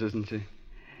 she is, isn't she?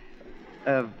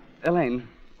 Elaine.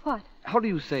 What? How do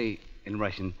you say in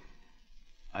Russian,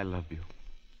 I love you?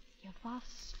 Я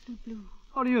вас люблю.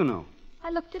 How do you know?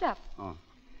 I looked it up. Oh.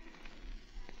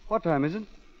 What time is it?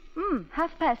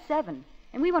 7:30.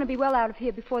 And we want to be well out of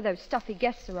here before those stuffy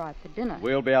guests arrive for dinner.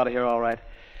 We'll be out of here all right.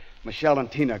 Michelle and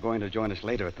Tina are going to join us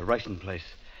later at the Russian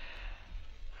place.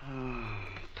 Oh,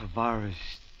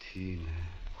 Tovarich, Tina.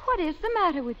 What is the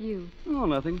matter with you? Oh,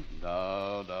 nothing. Where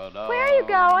are you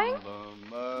going?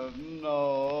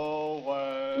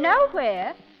 Nowhere.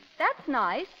 Nowhere. That's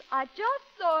nice. I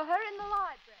just saw her in the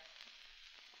library.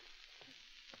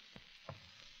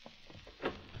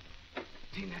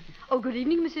 Tina. Oh, good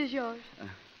evening, Mrs. George.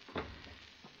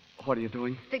 What are you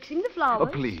doing? Fixing the flowers.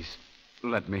 Oh, please.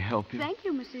 Let me help you. Thank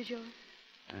you, Mrs. George.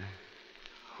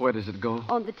 Where does it go?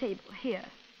 On the table, here.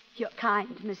 You're kind,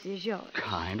 Mrs. George.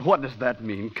 Kind? What does that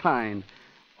mean, kind?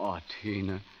 Oh,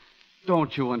 Tina,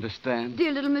 don't you understand?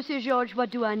 Dear little Mrs. George,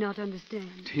 what do I not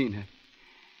understand? Tina,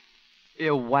 it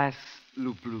was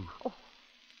le bleu. Oh,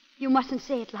 you mustn't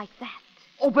say it like that.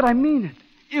 Oh, but I mean it.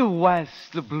 It was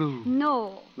the blue.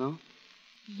 No. No?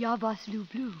 Ya was le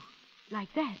bleu.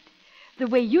 Like that. The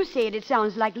way you say it, it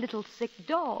sounds like little sick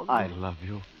dog. I love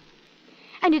you.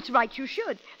 And it's right you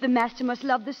should. The master must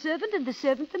love the servant, and the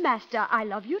servant the master. I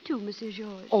love you too, Mrs.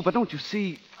 George. Oh, but don't you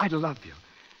see? I love you.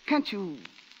 Can't you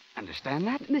understand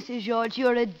that? Mrs. George,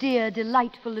 you're a dear,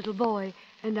 delightful little boy,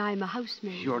 and I'm a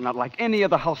housemaid. You're not like any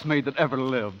other housemaid that ever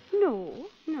lived. No.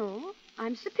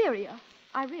 I'm superior.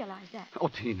 I realize that. Oh,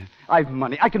 Tina, I've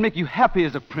money. I can make you happy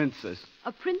as a princess.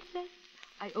 A princess?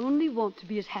 I only want to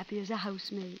be as happy as a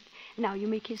housemaid. Now you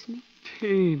may kiss me.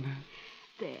 Tina.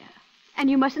 There. And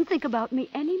you mustn't think about me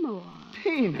anymore.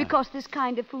 Tina. Because this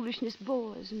kind of foolishness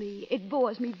bores me. It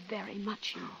bores me very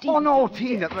much indeed. Oh, no,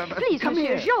 Tina. Please, come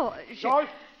Monsieur here. George. George?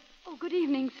 Oh, good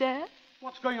evening, sir.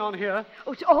 What's going on here?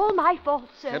 Oh, it's all my fault,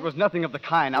 sir. It was nothing of the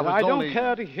kind. I don't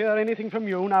care to hear anything from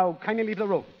you. Now, kindly leave the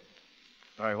room.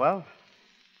 Very well.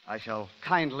 I shall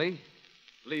kindly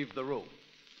leave the room.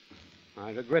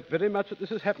 I regret very much that this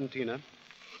has happened, Tina.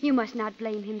 You must not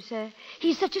blame him, sir.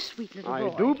 He's such a sweet little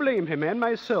boy. I do blame him and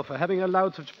myself for having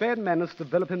allowed such bad manners to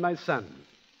develop in my son.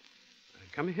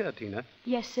 Come here, Tina.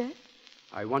 Yes, sir?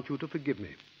 I want you to forgive me.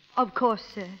 Of course,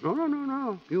 sir.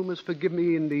 No. You must forgive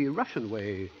me in the Russian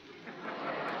way.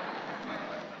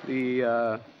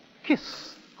 The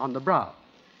kiss on the brow.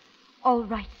 All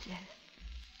right, sir.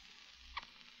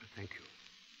 Thank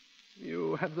you.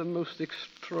 You have the most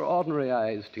extraordinary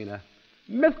eyes, Tina.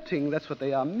 Melting, that's what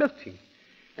they are, melting.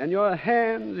 And your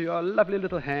hands, your lovely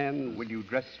little hands. Will you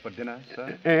dress for dinner,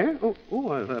 sir?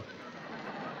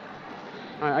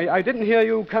 I didn't hear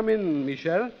you come in,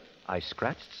 Michel. I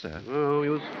scratched, sir. Oh,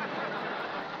 you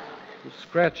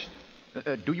scratched.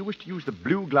 Do you wish to use the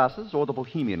blue glasses or the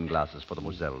bohemian glasses for the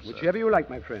moselle, sir? Whichever you like,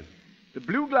 my friend. The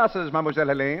blue glasses, Mademoiselle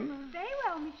Helene. Very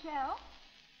well, Michel.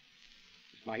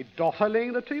 Is my daughter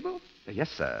laying the table?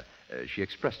 Yes, sir. She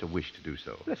expressed a wish to do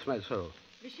so. Bless my soul.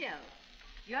 Michelle,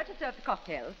 you are to serve the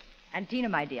cocktails. And Tina,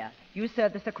 my dear, you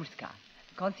serve the sakruska.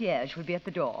 The concierge will be at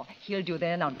the door. He'll do the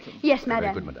announcing. Yes,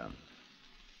 madame. Very good, madame.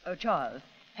 Oh, Charles,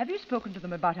 have you spoken to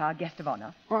them about our guest of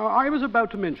honor? Well, I was about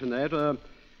to mention that.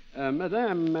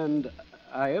 Madame, and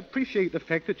I appreciate the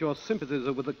fact that your sympathies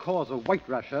are with the cause of White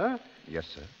Russia. Yes,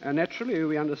 sir. And naturally,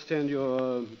 we understand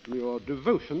your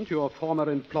devotion to your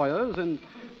former employers and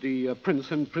the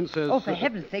prince and princess. Oh, for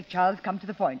heaven's sake, Charles, come to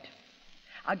the point.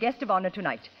 Our guest of honor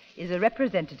tonight is a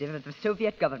representative of the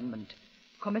Soviet government,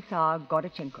 Commissar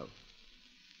Gorachenko.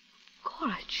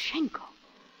 Gorachenko?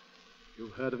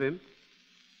 You've heard of him?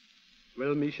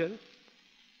 Well, Michel?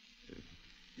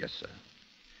 Yes, sir.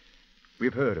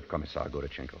 We've heard of Commissar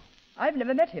Gorachenko. I've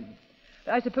never met him.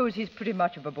 I suppose he's pretty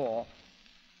much of a bore.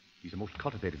 He's a most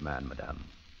cultivated man, madame,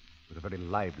 with a very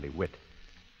lively wit.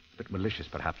 A bit malicious,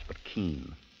 perhaps, but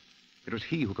keen. It was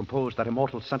he who composed that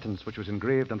immortal sentence which was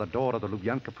engraved on the door of the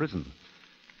Lubyanka prison.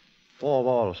 4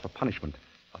 walls for punishment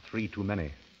are 3 too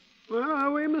many.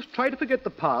 Well, we must try to forget the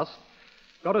past.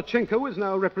 Gorachenko is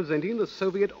now representing the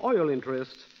Soviet oil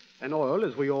interests. And oil,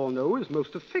 as we all know, is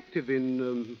most effective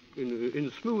in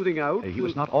smoothing out... He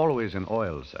was not always in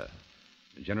oil, sir.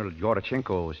 General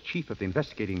Gorachenko was chief of the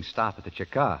investigating staff at the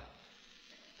Cheka.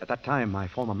 At that time, my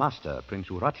former master, Prince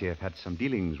Uratiev, had some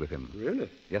dealings with him. Really?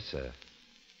 Yes, sir.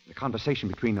 The conversation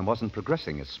between them wasn't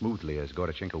progressing as smoothly as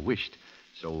Gorachenko wished.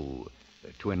 So,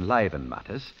 to enliven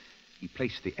matters, he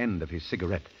placed the end of his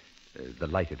cigarette, the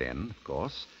lighted end, of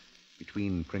course,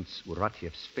 between Prince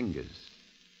Uratiev's fingers.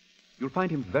 You'll find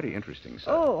him very interesting,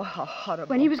 sir. Oh, how horrible.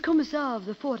 When he was Commissar of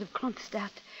the fort of Kronstadt,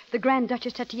 the Grand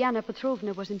Duchess Tatiana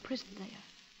Petrovna was imprisoned there.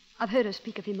 I've heard her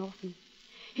speak of him often.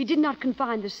 He did not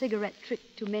confine the cigarette trick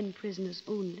to men prisoners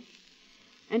only.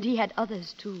 And he had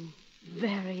others, too.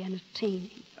 Very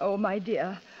entertaining. Oh, my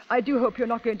dear, I do hope you're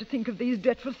not going to think of these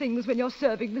dreadful things when you're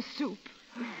serving the soup.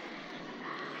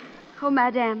 Oh,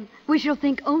 madame, we shall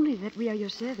think only that we are your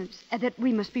servants, and that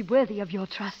we must be worthy of your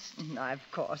trust. Of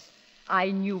course.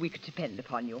 I knew we could depend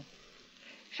upon you.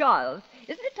 Charles,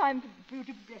 isn't it time for you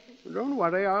to be dressed? Don't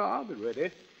worry, I'll be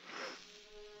ready.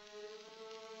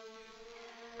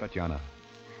 Tatiana,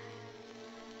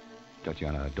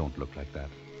 don't look like that.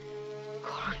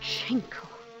 Korochenko.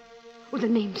 Oh, the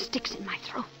name sticks in my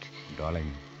throat.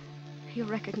 Darling. He'll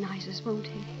recognize us, won't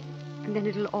he? And then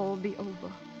it'll all be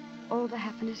over. All the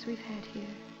happiness we've had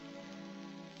here.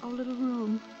 Our little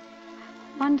room.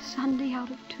 One Sunday out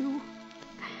of 2.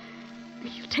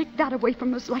 He'll take that away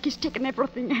from us like he's taken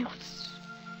everything else.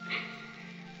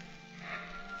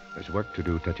 There's work to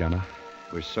do, Tatiana.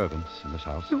 We're servants in this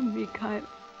house. Oh, Mikhail,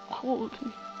 hold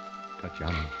me.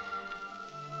 Tatiana.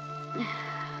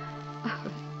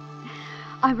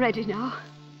 I'm ready now.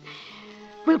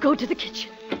 We'll go to the kitchen.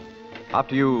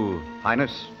 After you,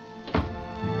 Highness.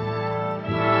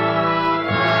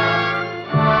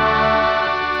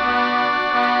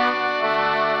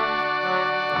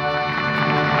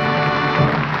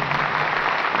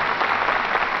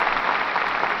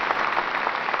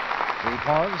 We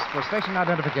pause for station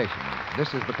identification.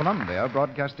 This is the Columbia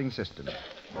Broadcasting System.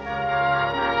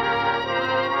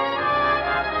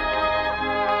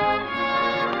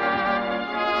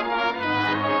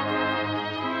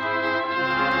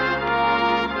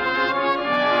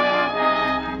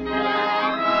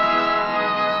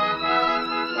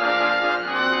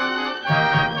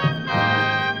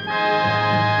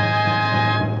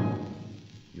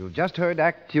 You've just heard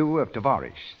Act 2 of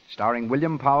Tovarich, starring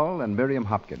William Powell and Miriam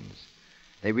Hopkins.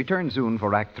 They return soon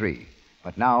for Act 3.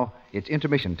 But now it's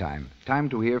intermission time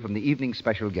to hear from the evening's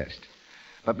special guest.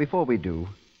 But before we do,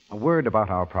 a word about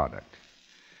our product.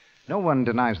 No one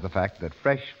denies the fact that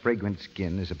fresh, fragrant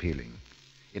skin is appealing.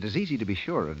 It is easy to be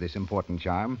sure of this important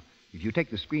charm if you take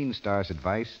the Screen Star's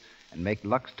advice and make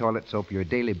Lux Toilet Soap your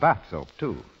daily bath soap,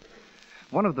 too.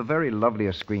 One of the very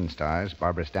loveliest Screen Stars,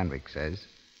 Barbara Stanwyck, says,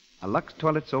 "A Lux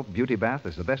Toilet Soap beauty bath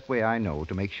is the best way I know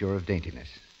to make sure of daintiness.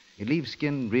 It leaves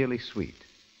skin really sweet."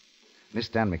 Miss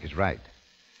Stanwyck is right,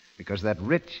 because that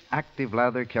rich, active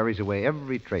lather carries away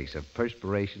every trace of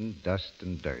perspiration, dust,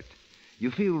 and dirt.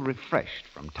 You feel refreshed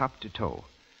from top to toe,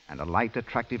 and a light,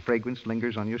 attractive fragrance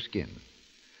lingers on your skin.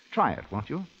 Try it, won't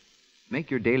you? Make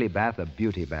your daily bath a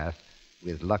beauty bath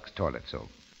with Lux Toilet Soap.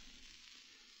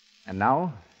 And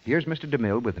now, here's Mr.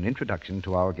 DeMille with an introduction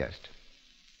to our guest.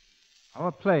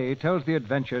 Our play tells the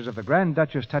adventures of the Grand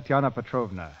Duchess Tatiana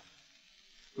Petrovna.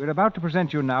 We're about to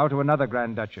present you now to another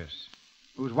Grand Duchess,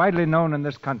 who's widely known in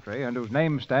this country and whose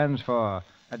name stands for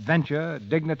adventure,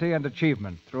 dignity, and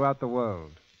achievement throughout the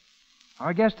world.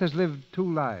 Our guest has lived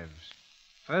 2 lives.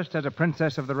 First as a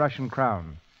princess of the Russian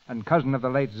crown and cousin of the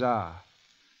late Tsar.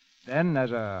 Then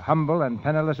as a humble and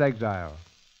penniless exile.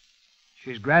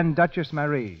 She's Grand Duchess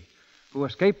Marie, who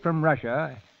escaped from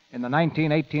Russia in the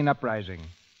 1918 uprising,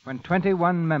 when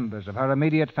 21 members of her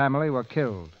immediate family were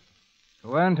killed,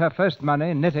 who earned her first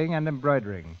money knitting and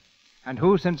embroidering, and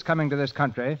who, since coming to this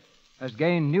country, has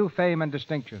gained new fame and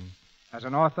distinction as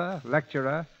an author,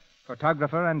 lecturer,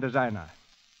 photographer, and designer.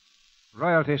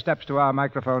 Royalty steps to our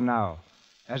microphone now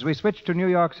as we switch to New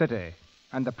York City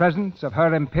and the presence of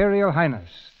Her Imperial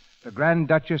Highness, the Grand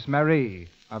Duchess Marie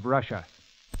of Russia.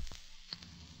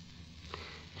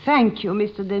 Thank you,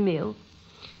 Mr. DeMille.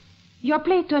 Your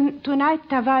play tonight,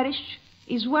 Tovarich,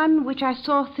 is one which I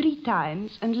saw 3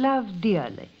 times and loved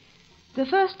dearly. The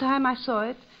first time I saw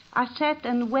it, I sat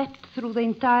and wept through the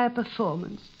entire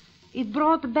performance. It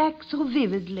brought back so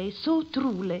vividly, so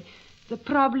truly, the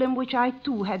problem which I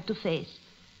too had to face,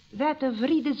 that of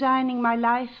redesigning my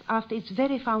life after its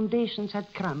very foundations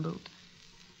had crumbled.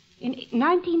 In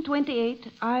 1928,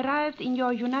 I arrived in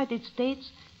your United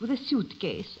States with a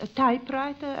suitcase, a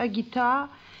typewriter, a guitar,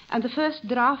 and the first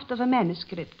draft of a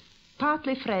manuscript,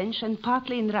 partly French and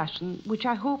partly in Russian, which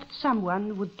I hoped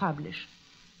someone would publish.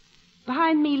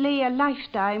 Behind me lay a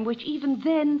lifetime which even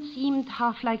then seemed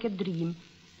half like a dream,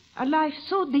 a life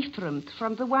so different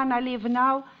from the one I live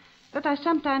now that I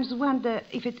sometimes wonder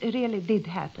if it really did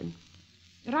happen.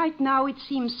 Right now it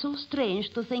seems so strange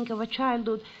to think of a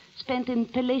childhood spent in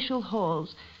palatial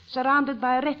halls, surrounded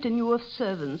by a retinue of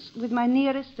servants, with my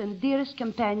nearest and dearest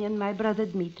companion, my brother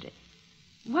Dmitri.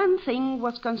 One thing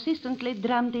was consistently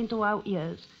drummed into our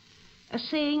ears, a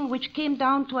saying which came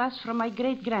down to us from my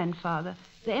great-grandfather,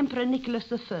 the Emperor Nicholas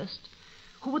I,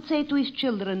 who would say to his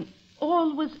children,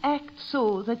 "Always act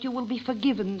so that you will be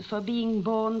forgiven for being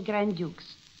born Grand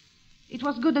Dukes." It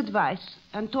was good advice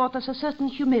and taught us a certain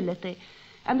humility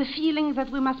and the feeling that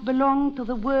we must belong to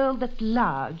the world at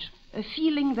large, a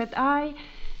feeling that I,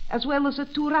 as well as the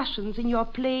two Russians in your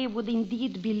play, would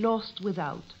indeed be lost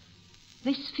without.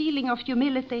 This feeling of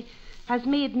humility has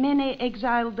made many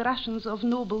exiled Russians of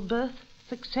noble birth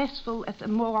successful at a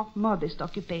more modest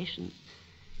occupation.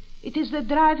 It is the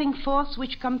driving force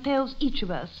which compels each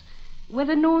of us,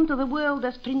 whether known to the world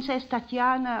as Princess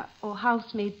Tatiana or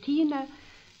housemaid Tina,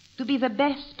 to be the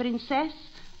best princess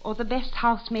or the best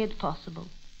housemaid possible.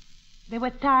 There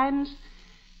were times,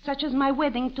 such as my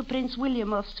wedding to Prince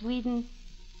William of Sweden,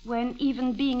 when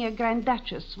even being a Grand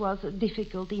Duchess was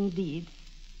difficult indeed.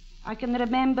 I can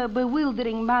remember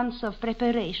bewildering months of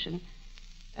preparation,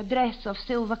 a dress of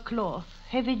silver cloth,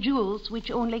 heavy jewels which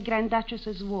only Grand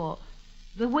Duchesses wore,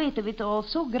 the weight of it all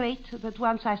so great that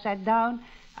once I sat down,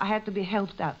 I had to be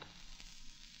helped up.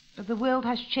 But the world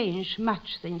has changed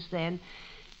much since then,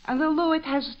 and although it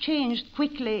has changed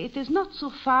quickly, it is not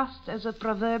so fast as a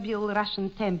proverbial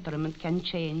Russian temperament can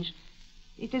change.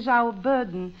 It is our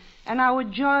burden and our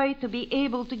joy to be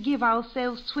able to give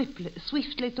ourselves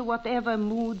swiftly to whatever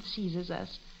mood seizes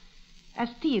us, as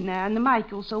Tina and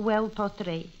Michael so well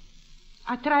portray.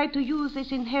 I try to use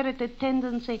this inherited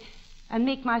tendency and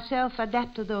make myself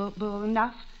adaptable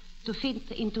enough to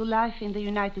fit into life in the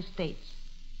United States.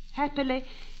 Happily,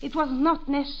 it was not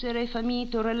necessary for me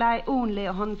to rely only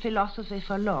on philosophy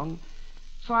for long,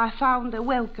 for I found a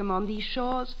welcome on these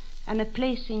shores and a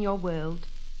place in your world.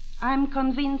 I am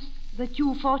convinced that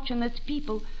you fortunate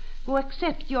people who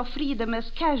accept your freedom as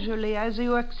casually as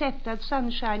you accept a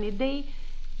sunshiny day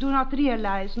do not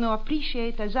realize nor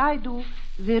appreciate as I do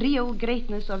the real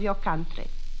greatness of your country.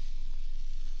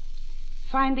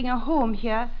 Finding a home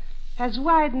here has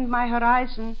widened my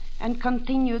horizon and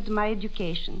continued my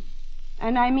education,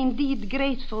 and I'm indeed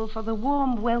grateful for the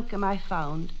warm welcome I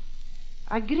found.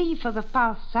 I grieve for the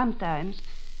past sometimes,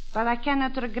 but I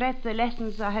cannot regret the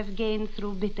lessons I have gained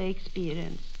through bitter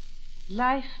experience.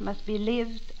 Life must be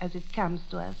lived as it comes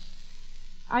to us.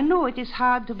 I know it is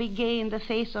hard to be gay in the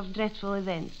face of dreadful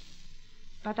events,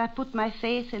 but I put my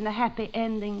faith in a happy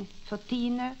ending for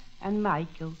Tina and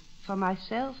Michael, for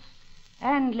myself,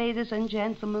 and, ladies and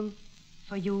gentlemen,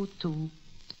 for you too.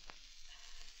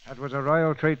 That was a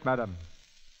royal treat, madam.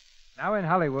 Now in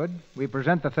Hollywood, we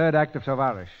present the third act of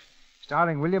Tovarich,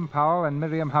 starring William Powell and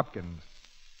Miriam Hopkins.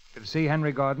 With C.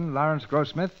 Henry Gordon, Lawrence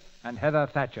Grossmith, and Heather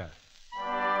Thatcher.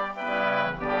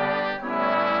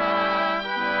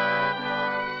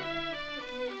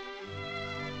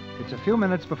 It's a few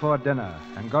minutes before dinner,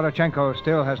 and Gorochenko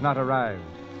still has not arrived.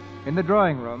 In the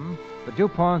drawing room, the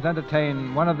Duponts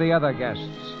entertain one of the other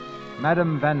guests,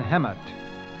 Madame Van Hemert.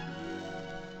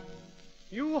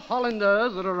 You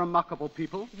Hollanders are a remarkable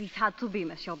people. We've had to be,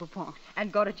 Monsieur Dupont.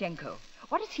 And Gorochenko.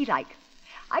 What is he like?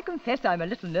 I confess I'm a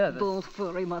little nervous. Don't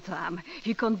worry, madame.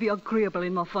 He can be agreeable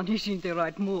enough when he's in the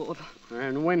right mood.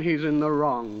 And when he's in the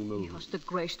wrong mood. He has the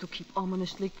grace to keep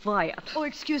ominously quiet. Oh,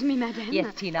 excuse me, madame.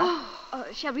 Yes, Tina?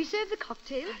 Shall we serve the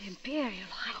cocktail? Imperial.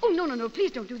 Oh, no,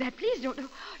 please don't do that. Please don't. Oh,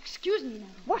 excuse me, madame.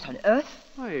 What on earth?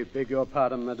 I beg your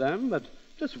pardon, madame, but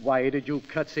just why did you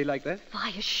curtsy like that?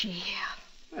 Why is she here?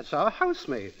 That's our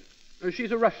housemaid.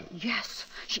 She's a Russian. Yes,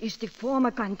 she is the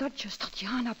former Grand Duchess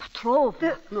Tatiana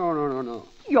Petrovna. No.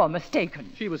 You're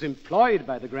mistaken. She was employed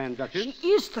by the Grand Duchess. She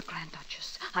is the Grand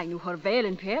Duchess. I knew her well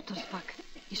in Petersburg.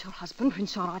 Is her husband,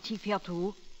 Prince Horatif, here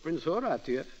too? Prince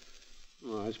Horatif?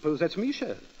 Oh, I suppose that's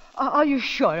Misha. Are you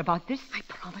sure about this? I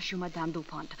promise you, Madame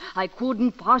Dupont, I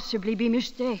couldn't possibly be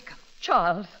mistaken.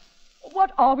 Charles,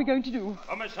 what are we going to do?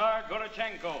 Commissar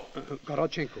Gorochenko.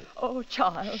 Gorochenko. Oh,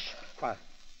 Charles. Shh, quiet.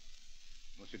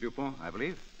 Monsieur Dupont, I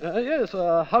believe? Yes,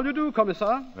 how do you do,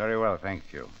 Commissar? Very well, thank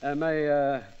you.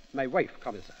 My wife,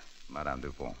 Commissar. Madame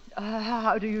Dupont.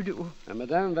 How do you do?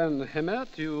 Madame Van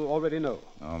Hemert, you already know.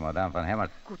 Oh, Madame Van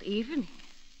Hemert. Good evening.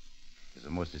 It's a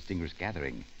most distinguished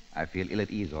gathering. I feel ill at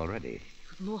ease already.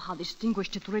 You know how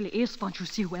distinguished it really is once you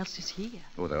see who else is here.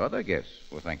 Oh, there are other guests.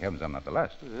 Well, thank heavens I'm not the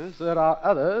last. Yes, there are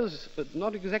others, but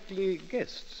not exactly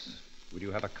guests. Would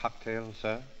you have a cocktail,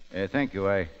 sir? Thank you,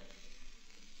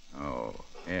 Oh,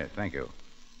 yes, thank you.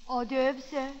 Hors d'oeuvres,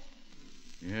 sir.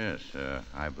 Yes,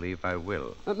 I believe I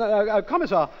will.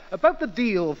 Commissar, about the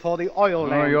deal for the oil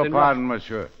No, lands your in pardon,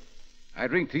 monsieur. I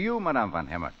drink to you, Madame Van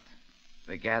Hemert.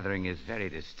 The gathering is very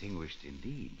distinguished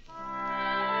indeed.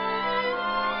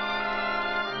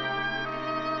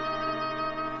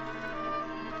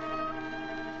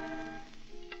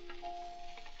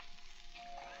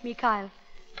 Mikhail,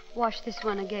 wash this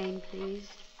one again, please.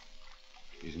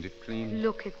 Isn't it clean?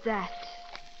 Look at that.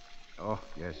 Oh,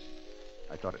 yes.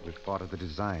 I thought it was part of the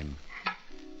design.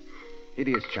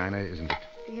 Hideous china, isn't it?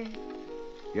 Yes.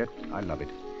 Yet I love it.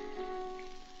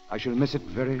 I shall miss it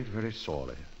very, very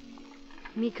sorely.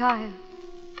 Mikhail.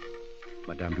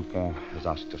 Madame Dupont has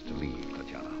asked us to leave,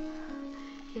 Tatiana.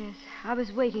 Yes, I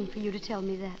was waiting for you to tell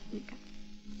me that, Mikhail.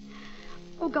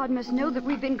 Oh, God must know that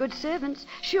we've been good servants.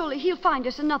 Surely he'll find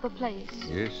us another place.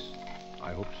 Yes,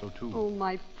 I hope so, too. Oh,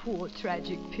 my poor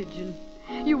tragic pigeon.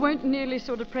 You weren't nearly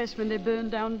so depressed when they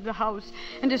burned down the house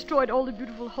and destroyed all the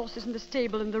beautiful horses in the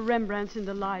stable and the Rembrandts in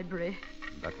the library.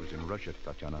 That was in Russia,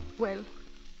 Tatiana. Well,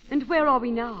 and where are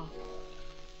we now?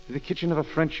 In the kitchen of a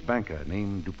French banker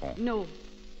named Dupont. No.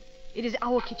 It is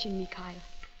our kitchen, Mikhail.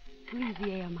 Breathe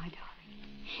the air, my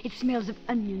darling. It smells of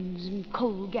onions and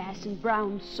coal gas and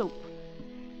brown soap.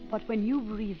 But when you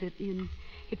breathe it in,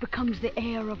 it becomes the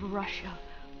air of Russia,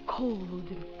 cold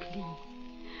and clean.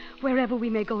 Wherever we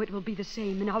may go, it will be the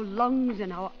same. In our lungs,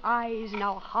 in our eyes, in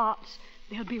our hearts,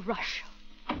 there'll be Russia.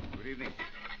 Good evening.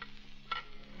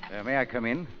 May I come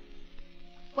in?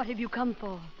 What have you come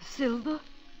for? The silver?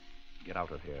 Get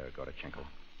out of here, Gorachenko.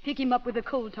 Pick him up with the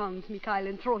coal tongs, Mikhail,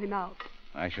 and throw him out.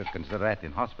 I should consider that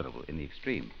inhospitable in the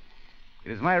extreme.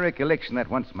 It is my recollection that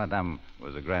once Madame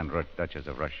was the Grand Duchess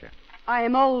of Russia. I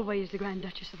am always the Grand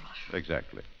Duchess of Russia.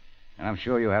 Exactly. And I'm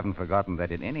sure you haven't forgotten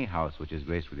that in any house which is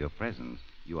graced with your presence,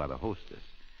 you are the hostess.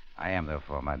 I am,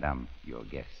 therefore, Madame, your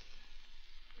guest.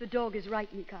 The dog is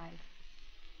right, Mikhail.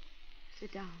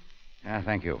 Sit down.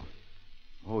 Thank you.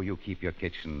 Oh, you keep your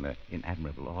kitchen in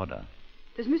admirable order.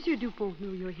 Does Monsieur Dupont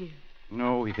know you're here?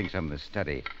 No, he thinks I'm in the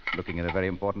study, looking at a very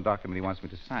important document he wants me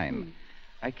to sign.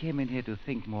 I came in here to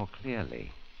think more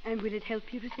clearly. And will it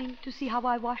help you to think, to see how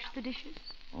I wash the dishes?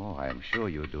 Oh, I'm sure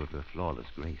you do it with flawless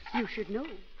grace. You should know.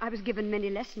 I was given many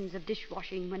lessons of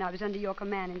dishwashing when I was under your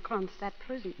command in Kronstadt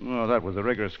prison. Oh, that was a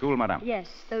rigorous school, Madame. Yes,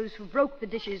 those who broke the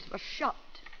dishes were shot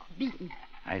or beaten.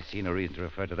 I see no reason to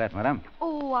refer to that, Madame.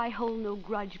 Oh, I hold no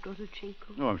grudge,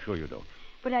 Gorachenko. No, I'm sure you don't.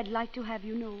 But I'd like to have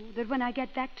you know that when I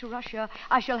get back to Russia,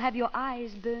 I shall have your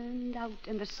eyes burned out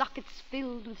and the sockets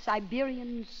filled with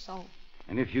Siberian salt.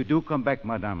 And if you do come back,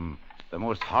 Madame, the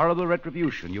most horrible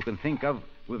retribution you can think of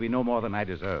will be no more than I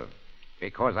deserve,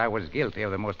 because I was guilty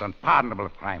of the most unpardonable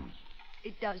of crimes.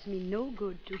 It does me no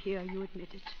good to hear you admit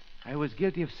it. I was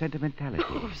guilty of sentimentality.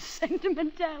 Oh,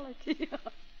 sentimentality.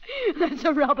 That's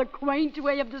a rather quaint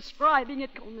way of describing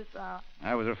it, Commissar.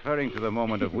 I was referring to the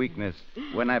moment of weakness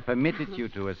when I permitted you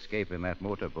to escape in that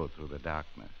motorboat through the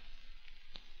darkness.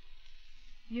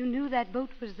 You knew that boat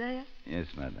was there? Yes,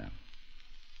 Madame.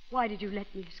 Why did you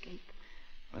let me escape?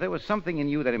 Well, there was something in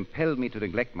you that impelled me to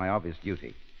neglect my obvious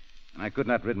duty. And I could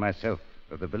not rid myself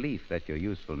of the belief that your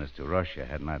usefulness to Russia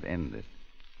had not ended.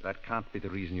 That can't be the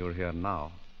reason you're here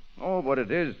now. Oh, but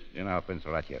it is, Prince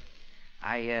Horatiev.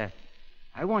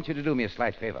 I want you to do me a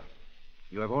slight favor.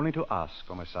 You have only to ask,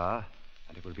 Commissar,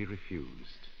 and it will be refused.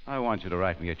 I want you to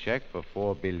write me a check for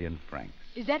 4 billion francs.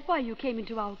 Is that why you came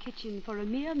into our kitchen for a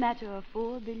mere matter of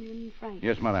 4 billion francs?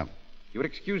 Yes, Madame. You would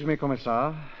excuse me,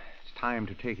 Commissar. It's time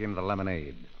to take in the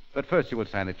lemonade. But first you will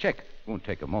sign a check. It won't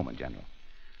take a moment, General.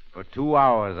 For 2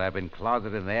 hours I've been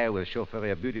closeted in there with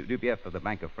Chauffeur Dubief of the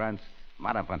Bank of France,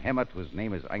 Madame von Hemmert, whose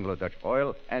name is Anglo-Dutch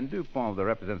Oil, and Dupont, the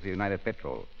representative of United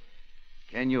Petrol.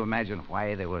 Can you imagine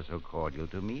why they were so cordial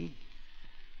to me?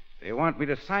 They want me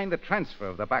to sign the transfer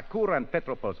of the Bakura and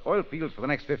Petropolsk oil fields for the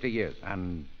next 50 years.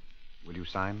 And will you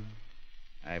sign?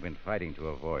 I've been fighting to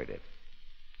avoid it.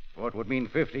 For it would mean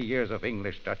 50 years of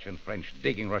English, Dutch, and French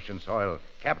digging Russian soil,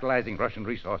 capitalizing Russian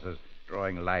resources,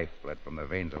 drawing lifeblood from the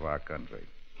veins of our country.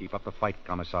 Keep up the fight,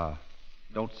 Commissar.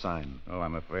 Don't sign. Oh,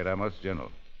 I'm afraid I must,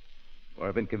 General. For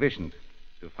I've been commissioned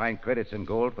to find credits in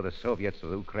gold for the Soviets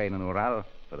of Ukraine and Ural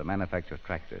for the manufacture of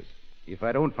tractors. If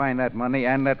I don't find that money,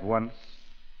 and at once,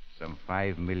 some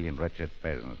 5 million wretched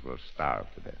peasants will starve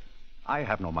to death. I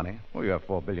have no money. Oh, you have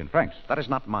 4 billion francs. That is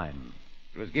not mine.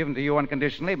 It was given to you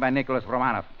unconditionally by Nicholas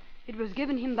Romanov. It was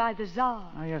given him by the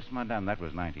Tsar. Ah, yes, Madame, that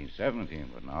was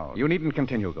 1917, but now... You needn't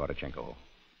continue, Gorachenko.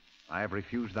 I have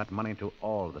refused that money to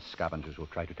all the scavengers who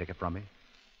tried to take it from me.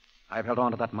 I've held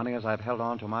on to that money as I've held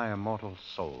on to my immortal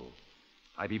soul.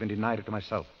 I've even denied it to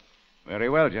myself. Very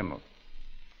well, General.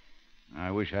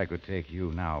 I wish I could take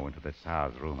you now into the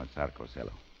Tsar's room at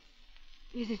Tsarkosello.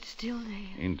 Is it still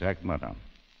there? Intact, Madame.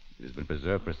 It has been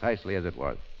preserved precisely as it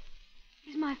was.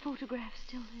 Is my photograph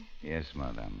still there? Yes,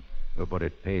 Madame. But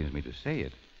it pains me to say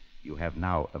it. You have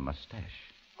now a mustache.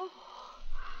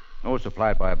 Oh,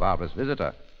 supplied by a barbarous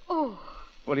visitor. Oh.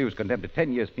 Well, he was condemned to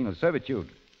 10 years penal servitude.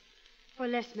 For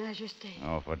lèse majesté.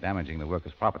 Oh, for damaging the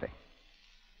workers' property.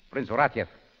 Prince Oratiev.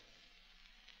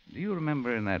 Do you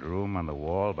remember in that room on the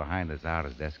wall behind the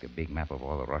Tsar's desk a big map of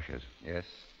all the Russias? Yes,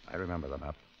 I remember the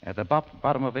map. At the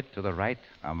bottom of it, to the right,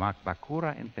 are marked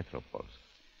Bakura and Petropolsk.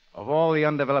 Of all the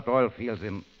undeveloped oil fields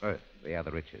in Earth, they are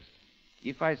the richest.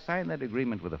 If I sign that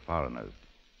agreement with the foreigners,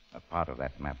 a part of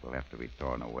that map will have to be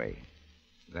torn away.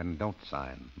 Then don't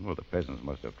sign. Well, the peasants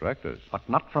must have tractors. But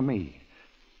not from me.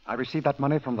 I received that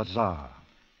money from the Tsar.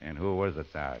 And who was the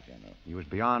Tsar, General? He was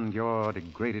beyond your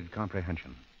degraded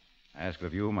comprehension. I ask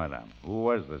of you, madame, who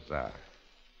was the Tsar?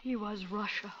 He was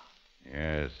Russia.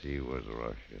 Yes, he was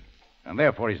Russia. And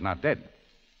therefore he's not dead.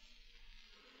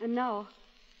 And now,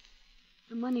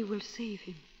 the money will save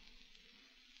him.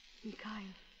 Mikhail,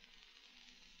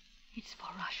 it's for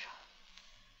Russia.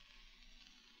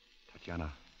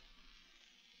 Tatiana,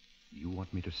 you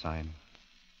want me to sign?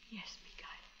 Yes,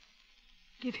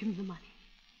 Mikhail. Give him the money.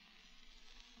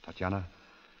 Tatiana,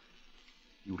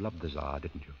 you loved the Tsar,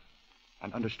 didn't you?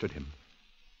 And understood him.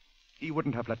 He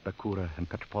wouldn't have let Bakura and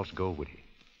Petropolsk go, would he?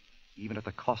 Even at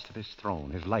the cost of his throne,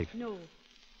 his life. No,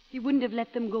 he wouldn't have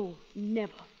let them go.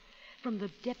 Never. From the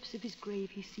depths of his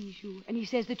grave, he sees you, and he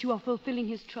says that you are fulfilling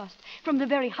his trust. From the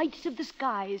very heights of the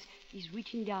skies, he's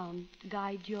reaching down to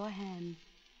guide your hand.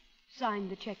 Sign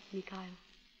the check, Mikhail.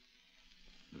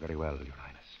 Very well, Your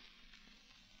Highness.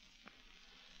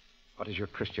 What is your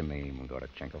Christian name,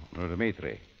 Gorachenko?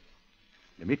 Dmitri.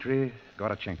 Dmitri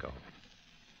Gorachenko.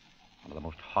 One of the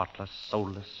most heartless,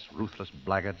 soulless, ruthless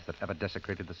blackguards that ever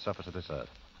desecrated the surface of this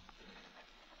earth.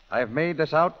 I have made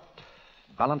this out,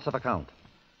 balance of account.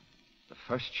 The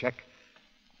first check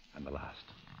and the last.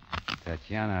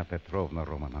 Tatiana Petrovna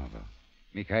Romanova.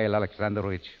 Mikhail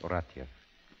Alexandrovich Oratiev.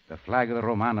 The flag of the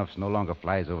Romanovs no longer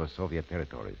flies over Soviet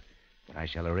territories, but I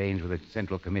shall arrange with the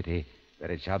Central Committee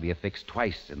that it shall be affixed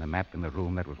twice in the map in the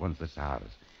room that was once the Tsar's.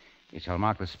 It shall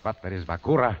mark the spot that is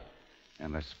Bakura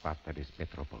and the spot that is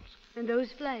Petropolsk. And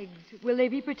those flags, will they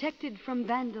be protected from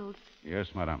vandals?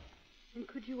 Yes, madame. And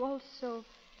could you also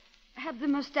have the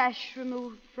mustache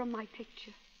removed from my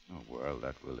picture? Oh, well,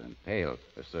 that will entail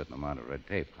a certain amount of red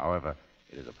tape. However,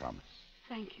 it is a promise.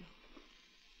 Thank you.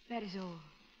 That is all.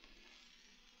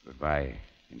 Goodbye,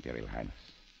 Imperial Highness.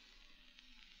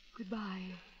 Goodbye,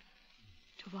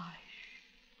 Tovarich.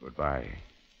 Goodbye,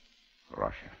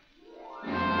 Russia.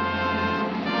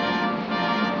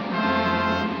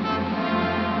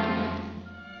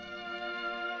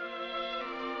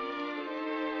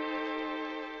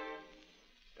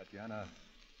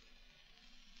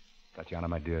 Tatiana,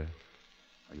 my dear,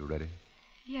 are you ready?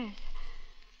 Yes.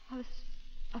 I was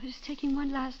just taking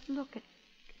one last look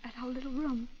at our little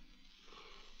room.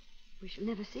 We shall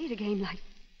never see it again like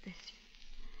this.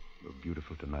 You're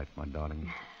beautiful tonight, my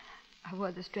darling. I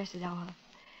wore this dress at our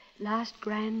last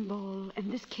grand ball,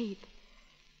 and this cape.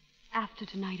 After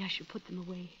tonight, I shall put them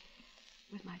away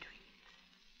with my dream.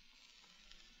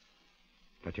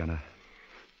 Tatiana,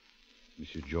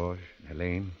 Monsieur George and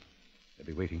Helene, they'll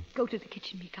be waiting. Go to the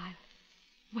kitchen, Mikhail.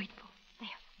 Wait for there.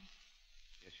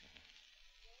 Yes, sir.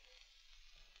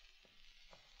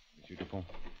 Monsieur Dupont.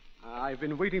 I've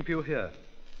been waiting for you here.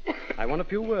 I want a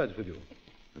few words with you.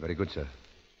 Very good, sir.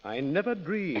 I never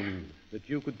dreamed that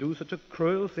you could do such a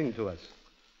cruel thing to us.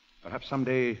 Perhaps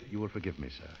someday you will forgive me,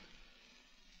 sir.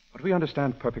 But we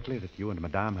understand perfectly that you and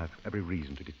Madame have every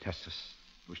reason to detest us,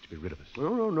 wish to be rid of us.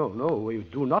 No. We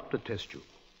do not detest you.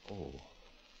 Oh,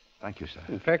 thank you, sir.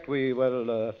 In fact, we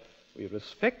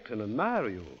respect and admire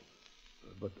you.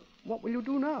 But what will you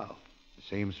do now? The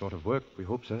same sort of work, we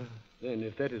hope, sir. Then,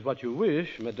 if that is what you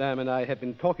wish, Madame and I have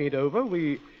been talking it over,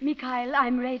 Mikhail,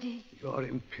 I'm ready. Your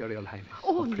Imperial Highness.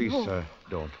 Oh, please, no. sir,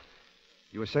 don't.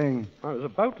 You were saying... I was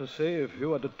about to say, if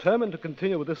you are determined to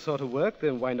continue with this sort of work,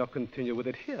 then why not continue with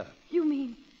it here? You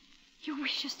mean you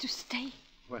wish us to stay?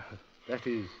 Well, that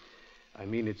is...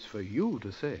 it's for you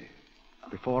to say.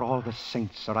 Before all the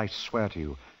saints, sir, I swear to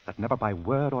you that never by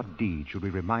word or deed should we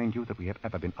remind you that we have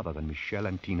ever been other than Michel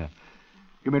and Tina.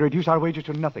 You may reduce our wages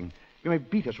to nothing. You may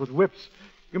beat us with whips.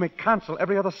 You may cancel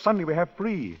every other Sunday we have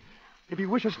free. If you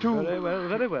wish us to...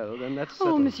 Very well, then that's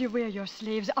settled. Oh, monsieur, we're your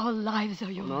slaves. Our lives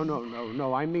are yours.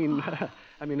 No. I mean,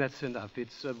 that's enough.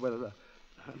 It's,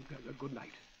 good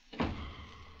night.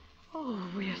 Oh,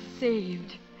 we're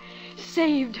saved.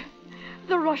 Saved.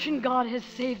 The Russian God has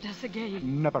saved us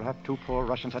again. Never have two poor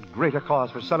Russians had greater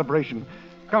cause for celebration.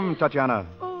 Come, Tatiana.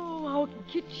 Oh, our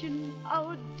kitchen.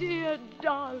 Our dear,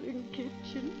 darling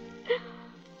kitchen.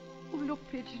 Oh, look,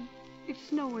 Pigeon. It's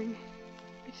snowing.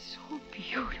 It's so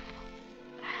beautiful.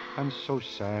 And so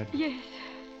sad. Yes.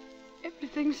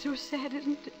 Everything's so sad,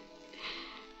 isn't it?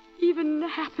 Even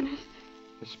happiness.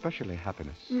 Especially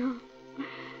happiness.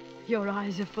 Your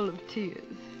eyes are full of tears.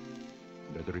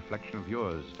 They're the reflection of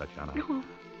yours, Tatiana.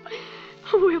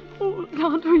 Oh, we're fools,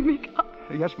 aren't we, Mika?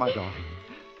 Yes, my darling.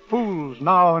 Fools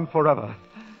now and forever.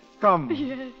 Come.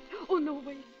 Yes. Oh, no,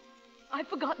 wait. I've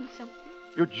forgotten something.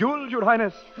 Your jewels, Your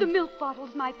Highness. The milk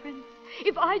bottles, my prince.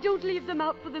 If I don't leave them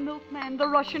out for the milkman, the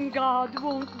Russian guard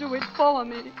won't do it for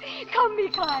me. Come,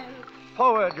 Mikhail.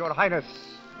 Forward, Your Highness.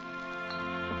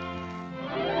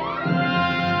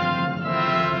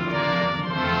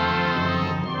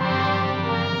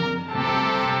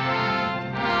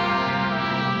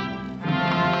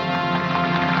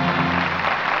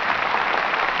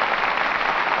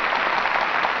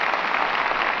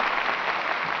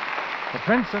 The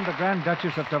Prince and the Grand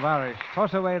Duchess of Tovarich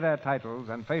toss away their titles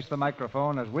and face the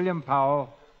microphone as William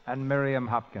Powell and Miriam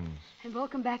Hopkins. And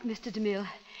welcome back, Mr. DeMille.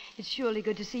 It's surely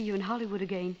good to see you in Hollywood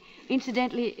again.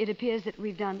 Incidentally, it appears that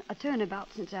we've done a turnabout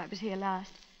since I was here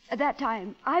last. At that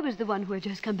time, I was the one who had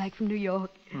just come back from New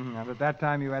York. And at that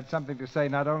time, you had something to say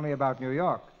not only about New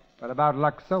York, but about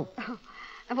Lux soap.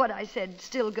 And what I said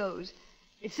still goes.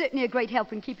 It's certainly a great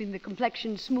help in keeping the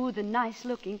complexion smooth and nice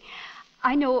looking.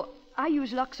 I know I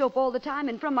use Lux soap all the time,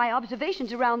 and from my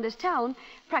observations around this town,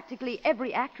 practically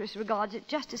every actress regards it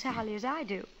just as highly as I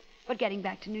do. But getting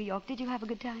back to New York, did you have a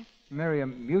good time?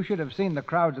 Miriam, you should have seen the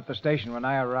crowds at the station when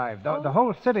I arrived. The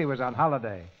whole city was on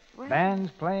holiday. Well,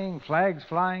 Bands playing, flags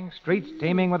flying, streets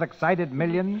teeming with excited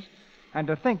millions. And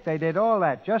to think they did all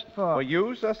that just for... For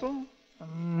you, Cecil?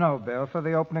 No, Bill, for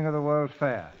the opening of the World's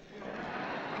Fair.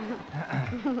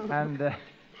 And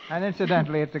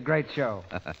incidentally, it's a great show.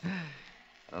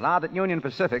 Now that Union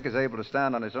Pacific is able to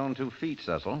stand on its own 2 feet,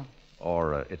 Cecil,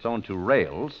 or its own 2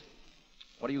 rails,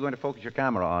 what are you going to focus your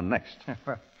camera on next?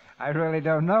 Well, I really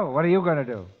don't know. What are you going to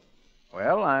do?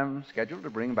 Well, I'm scheduled to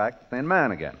bring back the Thin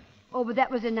Man again. Oh, but that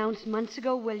was announced months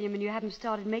ago, William, and you haven't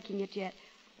started making it yet.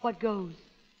 What goes?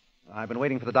 I've been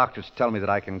waiting for the doctors to tell me that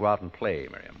I can go out and play,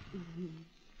 Miriam.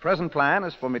 Present plan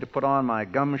is for me to put on my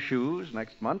gum shoes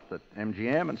next month at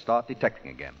MGM and start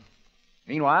detecting again.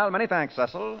 Meanwhile, many thanks,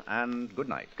 Cecil, and good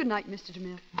night. Good night, Mr.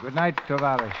 DeMille. Good night,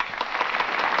 Tovarich.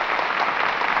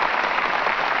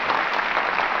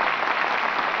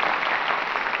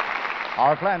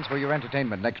 Our plans for your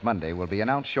entertainment next Monday will be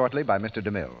announced shortly by Mr.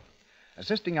 DeMille.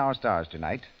 Assisting our stars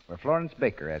tonight were Florence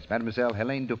Baker as Mademoiselle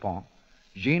Helene Dupont,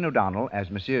 Jean O'Donnell as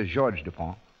Monsieur Georges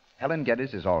Dupont, Helen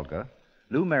Geddes as Olga,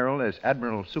 Lou Merrill as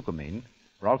Admiral Suchomin,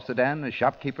 Rolf Sedan as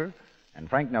shopkeeper, and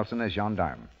Frank Nelson as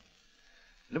gendarme.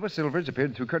 Louis Silvers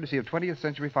appeared through courtesy of 20th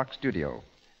Century Fox Studio.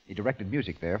 He directed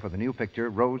music there for the new picture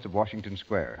Rose of Washington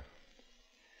Square.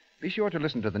 Be sure to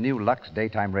listen to the new Lux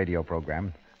daytime radio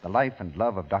program, The Life and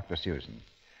Love of Dr. Susan.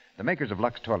 The makers of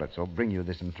Lux Toilet Soap bring you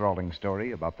this enthralling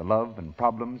story about the love and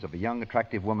problems of a young,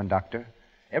 attractive woman doctor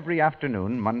every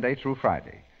afternoon, Monday through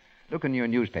Friday. Look in your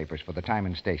newspapers for the time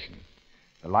and station.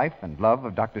 The Life and Love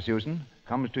of Dr. Susan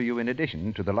comes to you in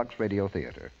addition to the Lux Radio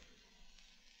Theater.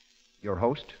 Your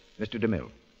host, Mr. DeMille.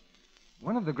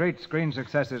 One of the great screen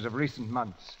successes of recent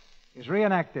months is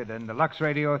reenacted in the Lux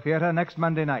Radio Theater next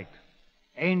Monday night.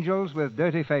 Angels with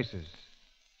Dirty Faces.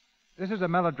 This is a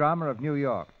melodrama of New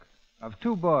York, of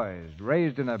 2 boys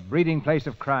raised in a breeding place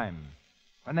of crime.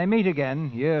 When they meet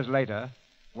again, years later,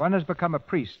 one has become a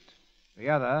priest, the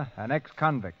other an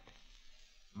ex-convict.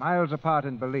 Miles apart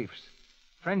in beliefs,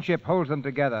 friendship holds them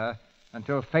together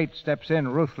until fate steps in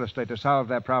ruthlessly to solve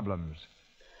their problems.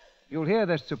 You'll hear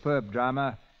this superb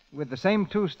drama with the same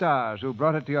 2 stars who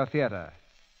brought it to your theater,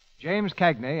 James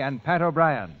Cagney and Pat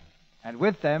O'Brien, and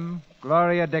with them,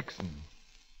 Gloria Dixon.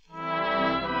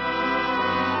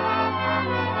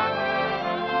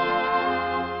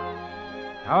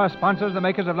 Our sponsors, the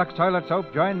makers of Lux Toilet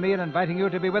Soap, join me in inviting you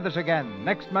to be with us again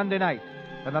next Monday night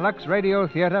when the Lux Radio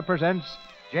Theater presents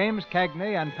James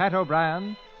Cagney and Pat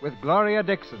O'Brien with Gloria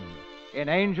Dixon in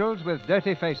Angels with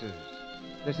Dirty Faces.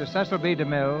 This is Cecil B.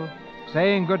 DeMille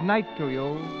saying good night to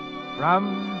you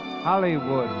from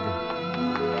Hollywood.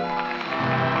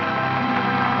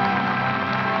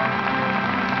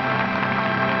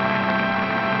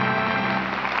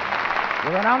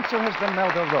 Your announcer has been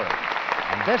Melville Ruick,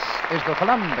 and this is the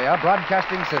Columbia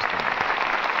Broadcasting System.